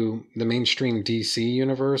into the mainstream DC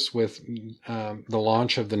universe with the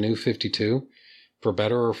launch of the New 52, for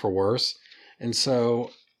better or for worse. And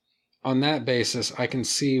so on that basis, I can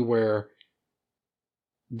see where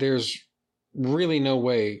there's really no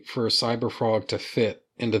way for Cyberfrog to fit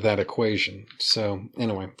into that equation. So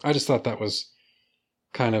anyway, I just thought that was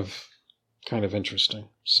kind of interesting.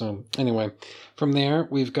 So anyway, from there,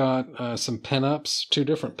 we've got some pinups, 2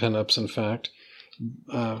 different pinups, in fact,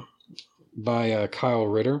 by Kyle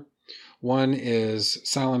Ritter. One is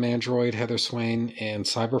Salamandroid, Heather Swain, and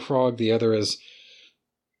Cyberfrog. The other is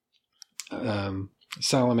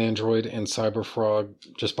Salamandroid and Cyberfrog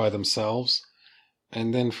just by themselves.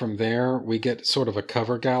 And then from there, we get sort of a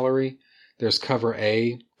cover gallery. There's cover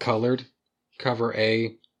A, colored. Cover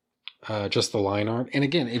A, just the line art. And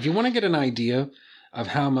again, if you want to get an idea of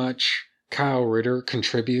how much Kyle Ritter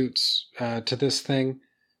contributes to this thing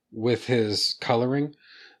with his coloring,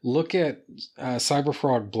 look at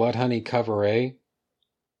Cyberfrog Blood Honey cover A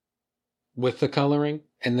with the coloring,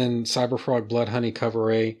 and then Cyberfrog Blood Honey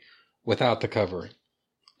cover A without the covering,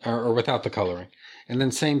 or without the coloring. And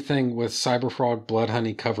then same thing with Cyberfrog Blood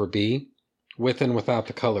Honey cover B with and without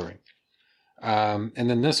the coloring. And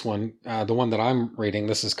then this one, the one that I'm reading,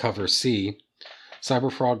 this is cover C.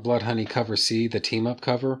 Cyberfrog Blood Honey cover C, the team-up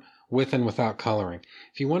cover, with and without coloring.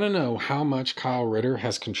 If you want to know how much Kyle Ritter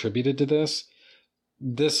has contributed to this,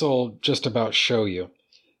 this'll just about show you.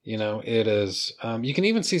 It is, you can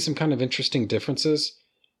even see some kind of interesting differences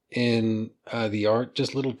in the art,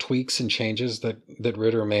 just little tweaks and changes that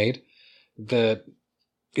Ritter made. That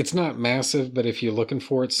it's not massive, but if you're looking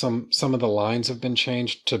for it, some of the lines have been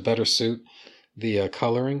changed to better suit the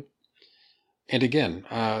coloring. And again,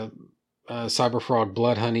 Cyberfrog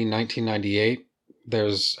Blood Honey 1998.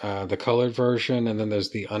 There's the colored version, and then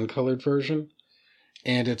there's the uncolored version.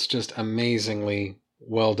 And it's just amazingly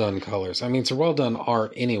well done colors. I mean, it's a well done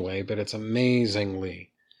art anyway, but it's amazingly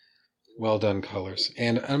well done colors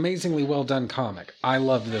and an amazingly well done comic. I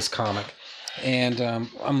love this comic, and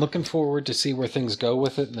I'm looking forward to see where things go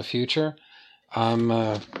with it in the future. I'm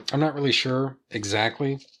not really sure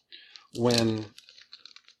exactly when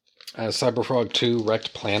Cyberfrog 2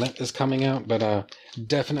 Wrecked Planet is coming out, but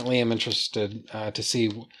definitely am interested to see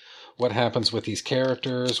what happens with these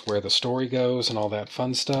characters, where the story goes, and all that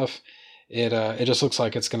fun stuff. It just looks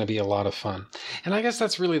like it's going to be a lot of fun. And I guess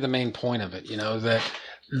that's really the main point of it, that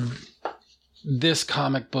this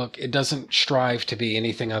comic book, it doesn't strive to be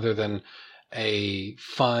anything other than a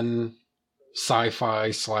fun sci-fi /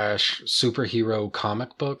 superhero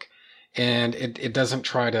comic book. And it doesn't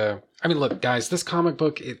try to... I mean, look, guys, this comic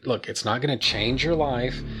book, it's not going to change your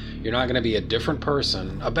life. You're not going to be a different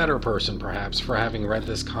person, a better person perhaps, for having read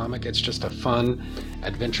this comic. It's just a fun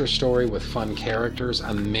adventure story with fun characters,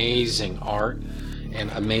 amazing art, and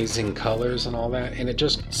amazing colors and all that. And it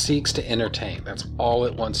just seeks to entertain. That's all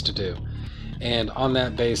it wants to do. And on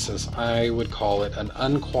that basis, I would call it an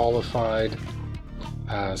unqualified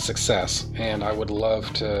success. And I would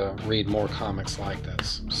love to read more comics like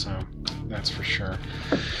this. So that's for sure.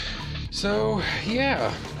 So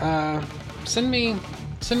yeah, send me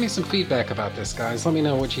some feedback about this, guys. Let me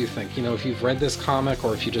know what you think. If you've read this comic,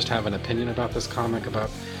 or if you just have an opinion about this comic, about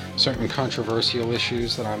certain controversial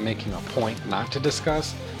issues that I'm making a point not to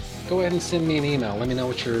discuss, go ahead and send me an email. Let me know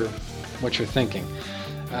what you're thinking.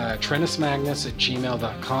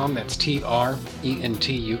 TrentusMagnus@gmail.com. That's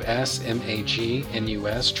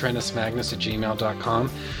TrentusMagnus,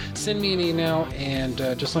 TrentusMagnus@gmail.com. Send me an email and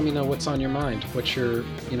just let me know what's on your mind. What are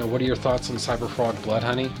your thoughts on Cyberfrog Blood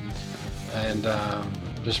Honey? And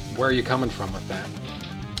just where are you coming from with that?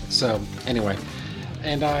 So anyway,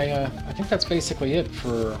 and I think that's basically it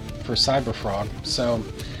for Cyberfrog. So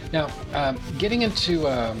now getting into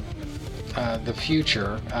the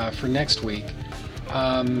future for next week.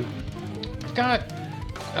 I've got,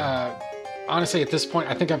 honestly, at this point,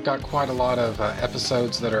 I think I've got quite a lot of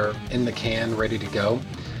episodes that are in the can, ready to go.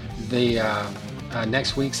 The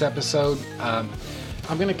next week's episode, I'm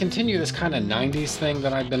going to continue this kind of 90s thing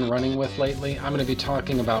that I've been running with lately. I'm going to be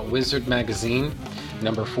talking about Wizard Magazine,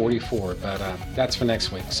 number 44, but that's for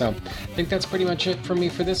next week. So I think that's pretty much it for me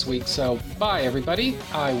for this week. So bye, everybody.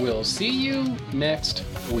 I will see you next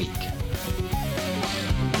week.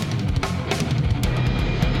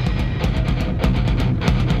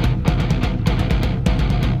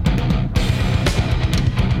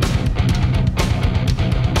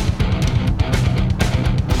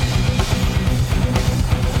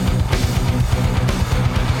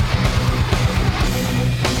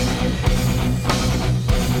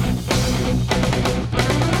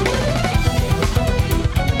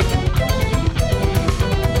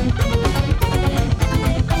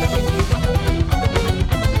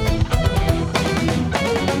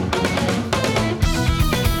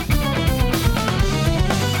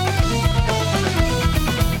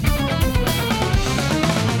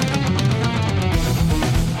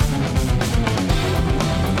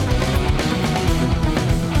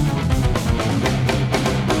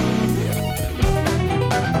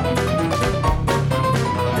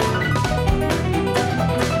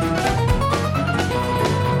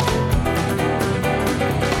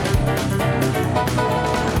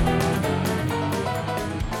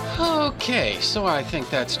 So I think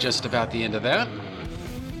that's just about the end of that.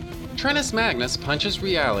 Trentus Magnus Punches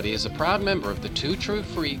Reality is a proud member of the Two True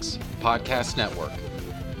Freaks podcast network.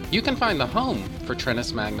 You can find the home for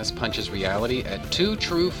Trentus Magnus Punches Reality at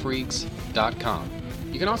twotruefreaks.com.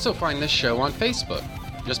 You can also find this show on Facebook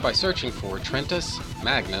just by searching for Trentus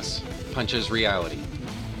Magnus Punches Reality.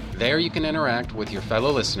 There you can interact with your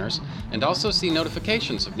fellow listeners and also see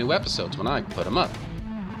notifications of new episodes when I put them up.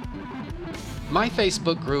 My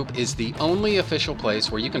Facebook group is the only official place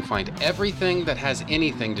where you can find everything that has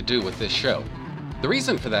anything to do with this show. The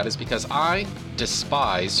reason for that is because I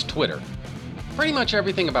despise Twitter. Pretty much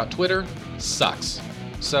everything about Twitter sucks.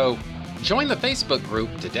 So join the Facebook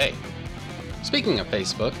group today. Speaking of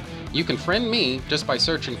Facebook, you can friend me just by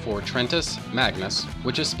searching for Trentus Magnus,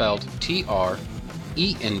 which is spelled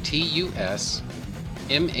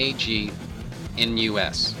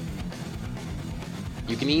TrentusMagnus.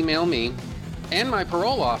 You can email me and my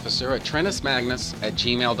parole officer at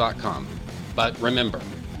TrentusMagnus@gmail.com. But remember,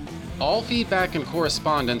 all feedback and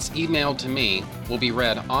correspondence emailed to me will be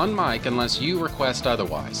read on mic unless you request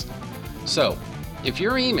otherwise. So, if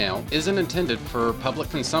your email isn't intended for public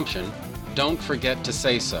consumption, don't forget to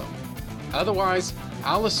say so. Otherwise,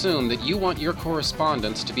 I'll assume that you want your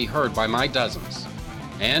correspondence to be heard by my dozens,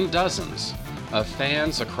 and dozens, of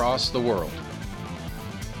fans across the world.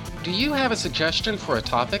 Do you have a suggestion for a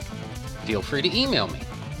topic? Feel free to email me,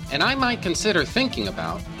 and I might consider thinking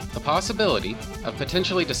about the possibility of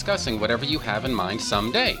potentially discussing whatever you have in mind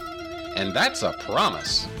someday. And that's a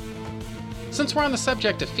promise. Since we're on the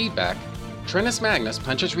subject of feedback, Trentus Magnus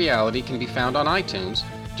Punches Reality can be found on iTunes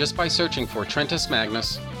just by searching for Trentus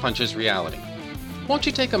Magnus Punches Reality. Won't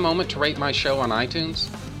you take a moment to rate my show on iTunes?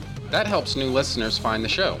 That helps new listeners find the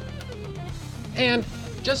show. And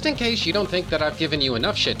just in case you don't think that I've given you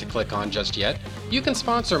enough shit to click on just yet, you can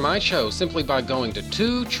sponsor my show simply by going to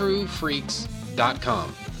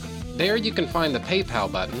twotruefreaks.com. There you can find the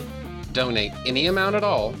PayPal button, donate any amount at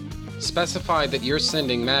all, specify that you're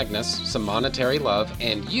sending Magnus some monetary love,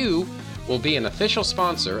 and you will be an official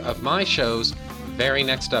sponsor of my show's very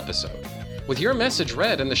next episode, with your message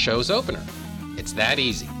read in the show's opener. It's that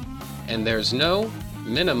easy. And there's no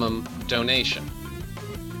minimum donation.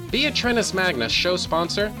 Be a Trentus Magnus show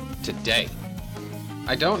sponsor today.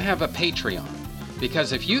 I don't have a Patreon,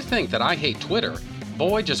 because if you think that I hate Twitter,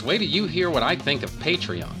 boy, just wait till you hear what I think of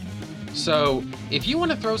Patreon. So, if you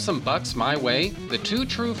want to throw some bucks my way, the Two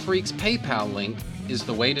True Freaks PayPal link is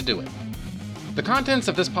the way to do it. The contents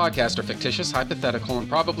of this podcast are fictitious, hypothetical, and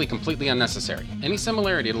probably completely unnecessary. Any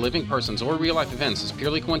similarity to living persons or real-life events is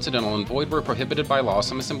purely coincidental and void where prohibited by law.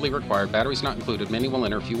 Some assembly required, batteries not included, many will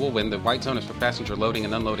enter, few will win. The white zone is for passenger loading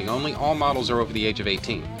and unloading only. All models are over the age of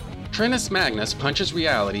 18. Trentus Magnus Punches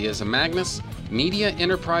Reality is a Magnus Media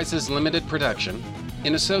Enterprises Limited production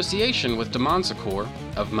in association with Demonsacor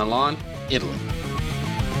of Milan, Italy.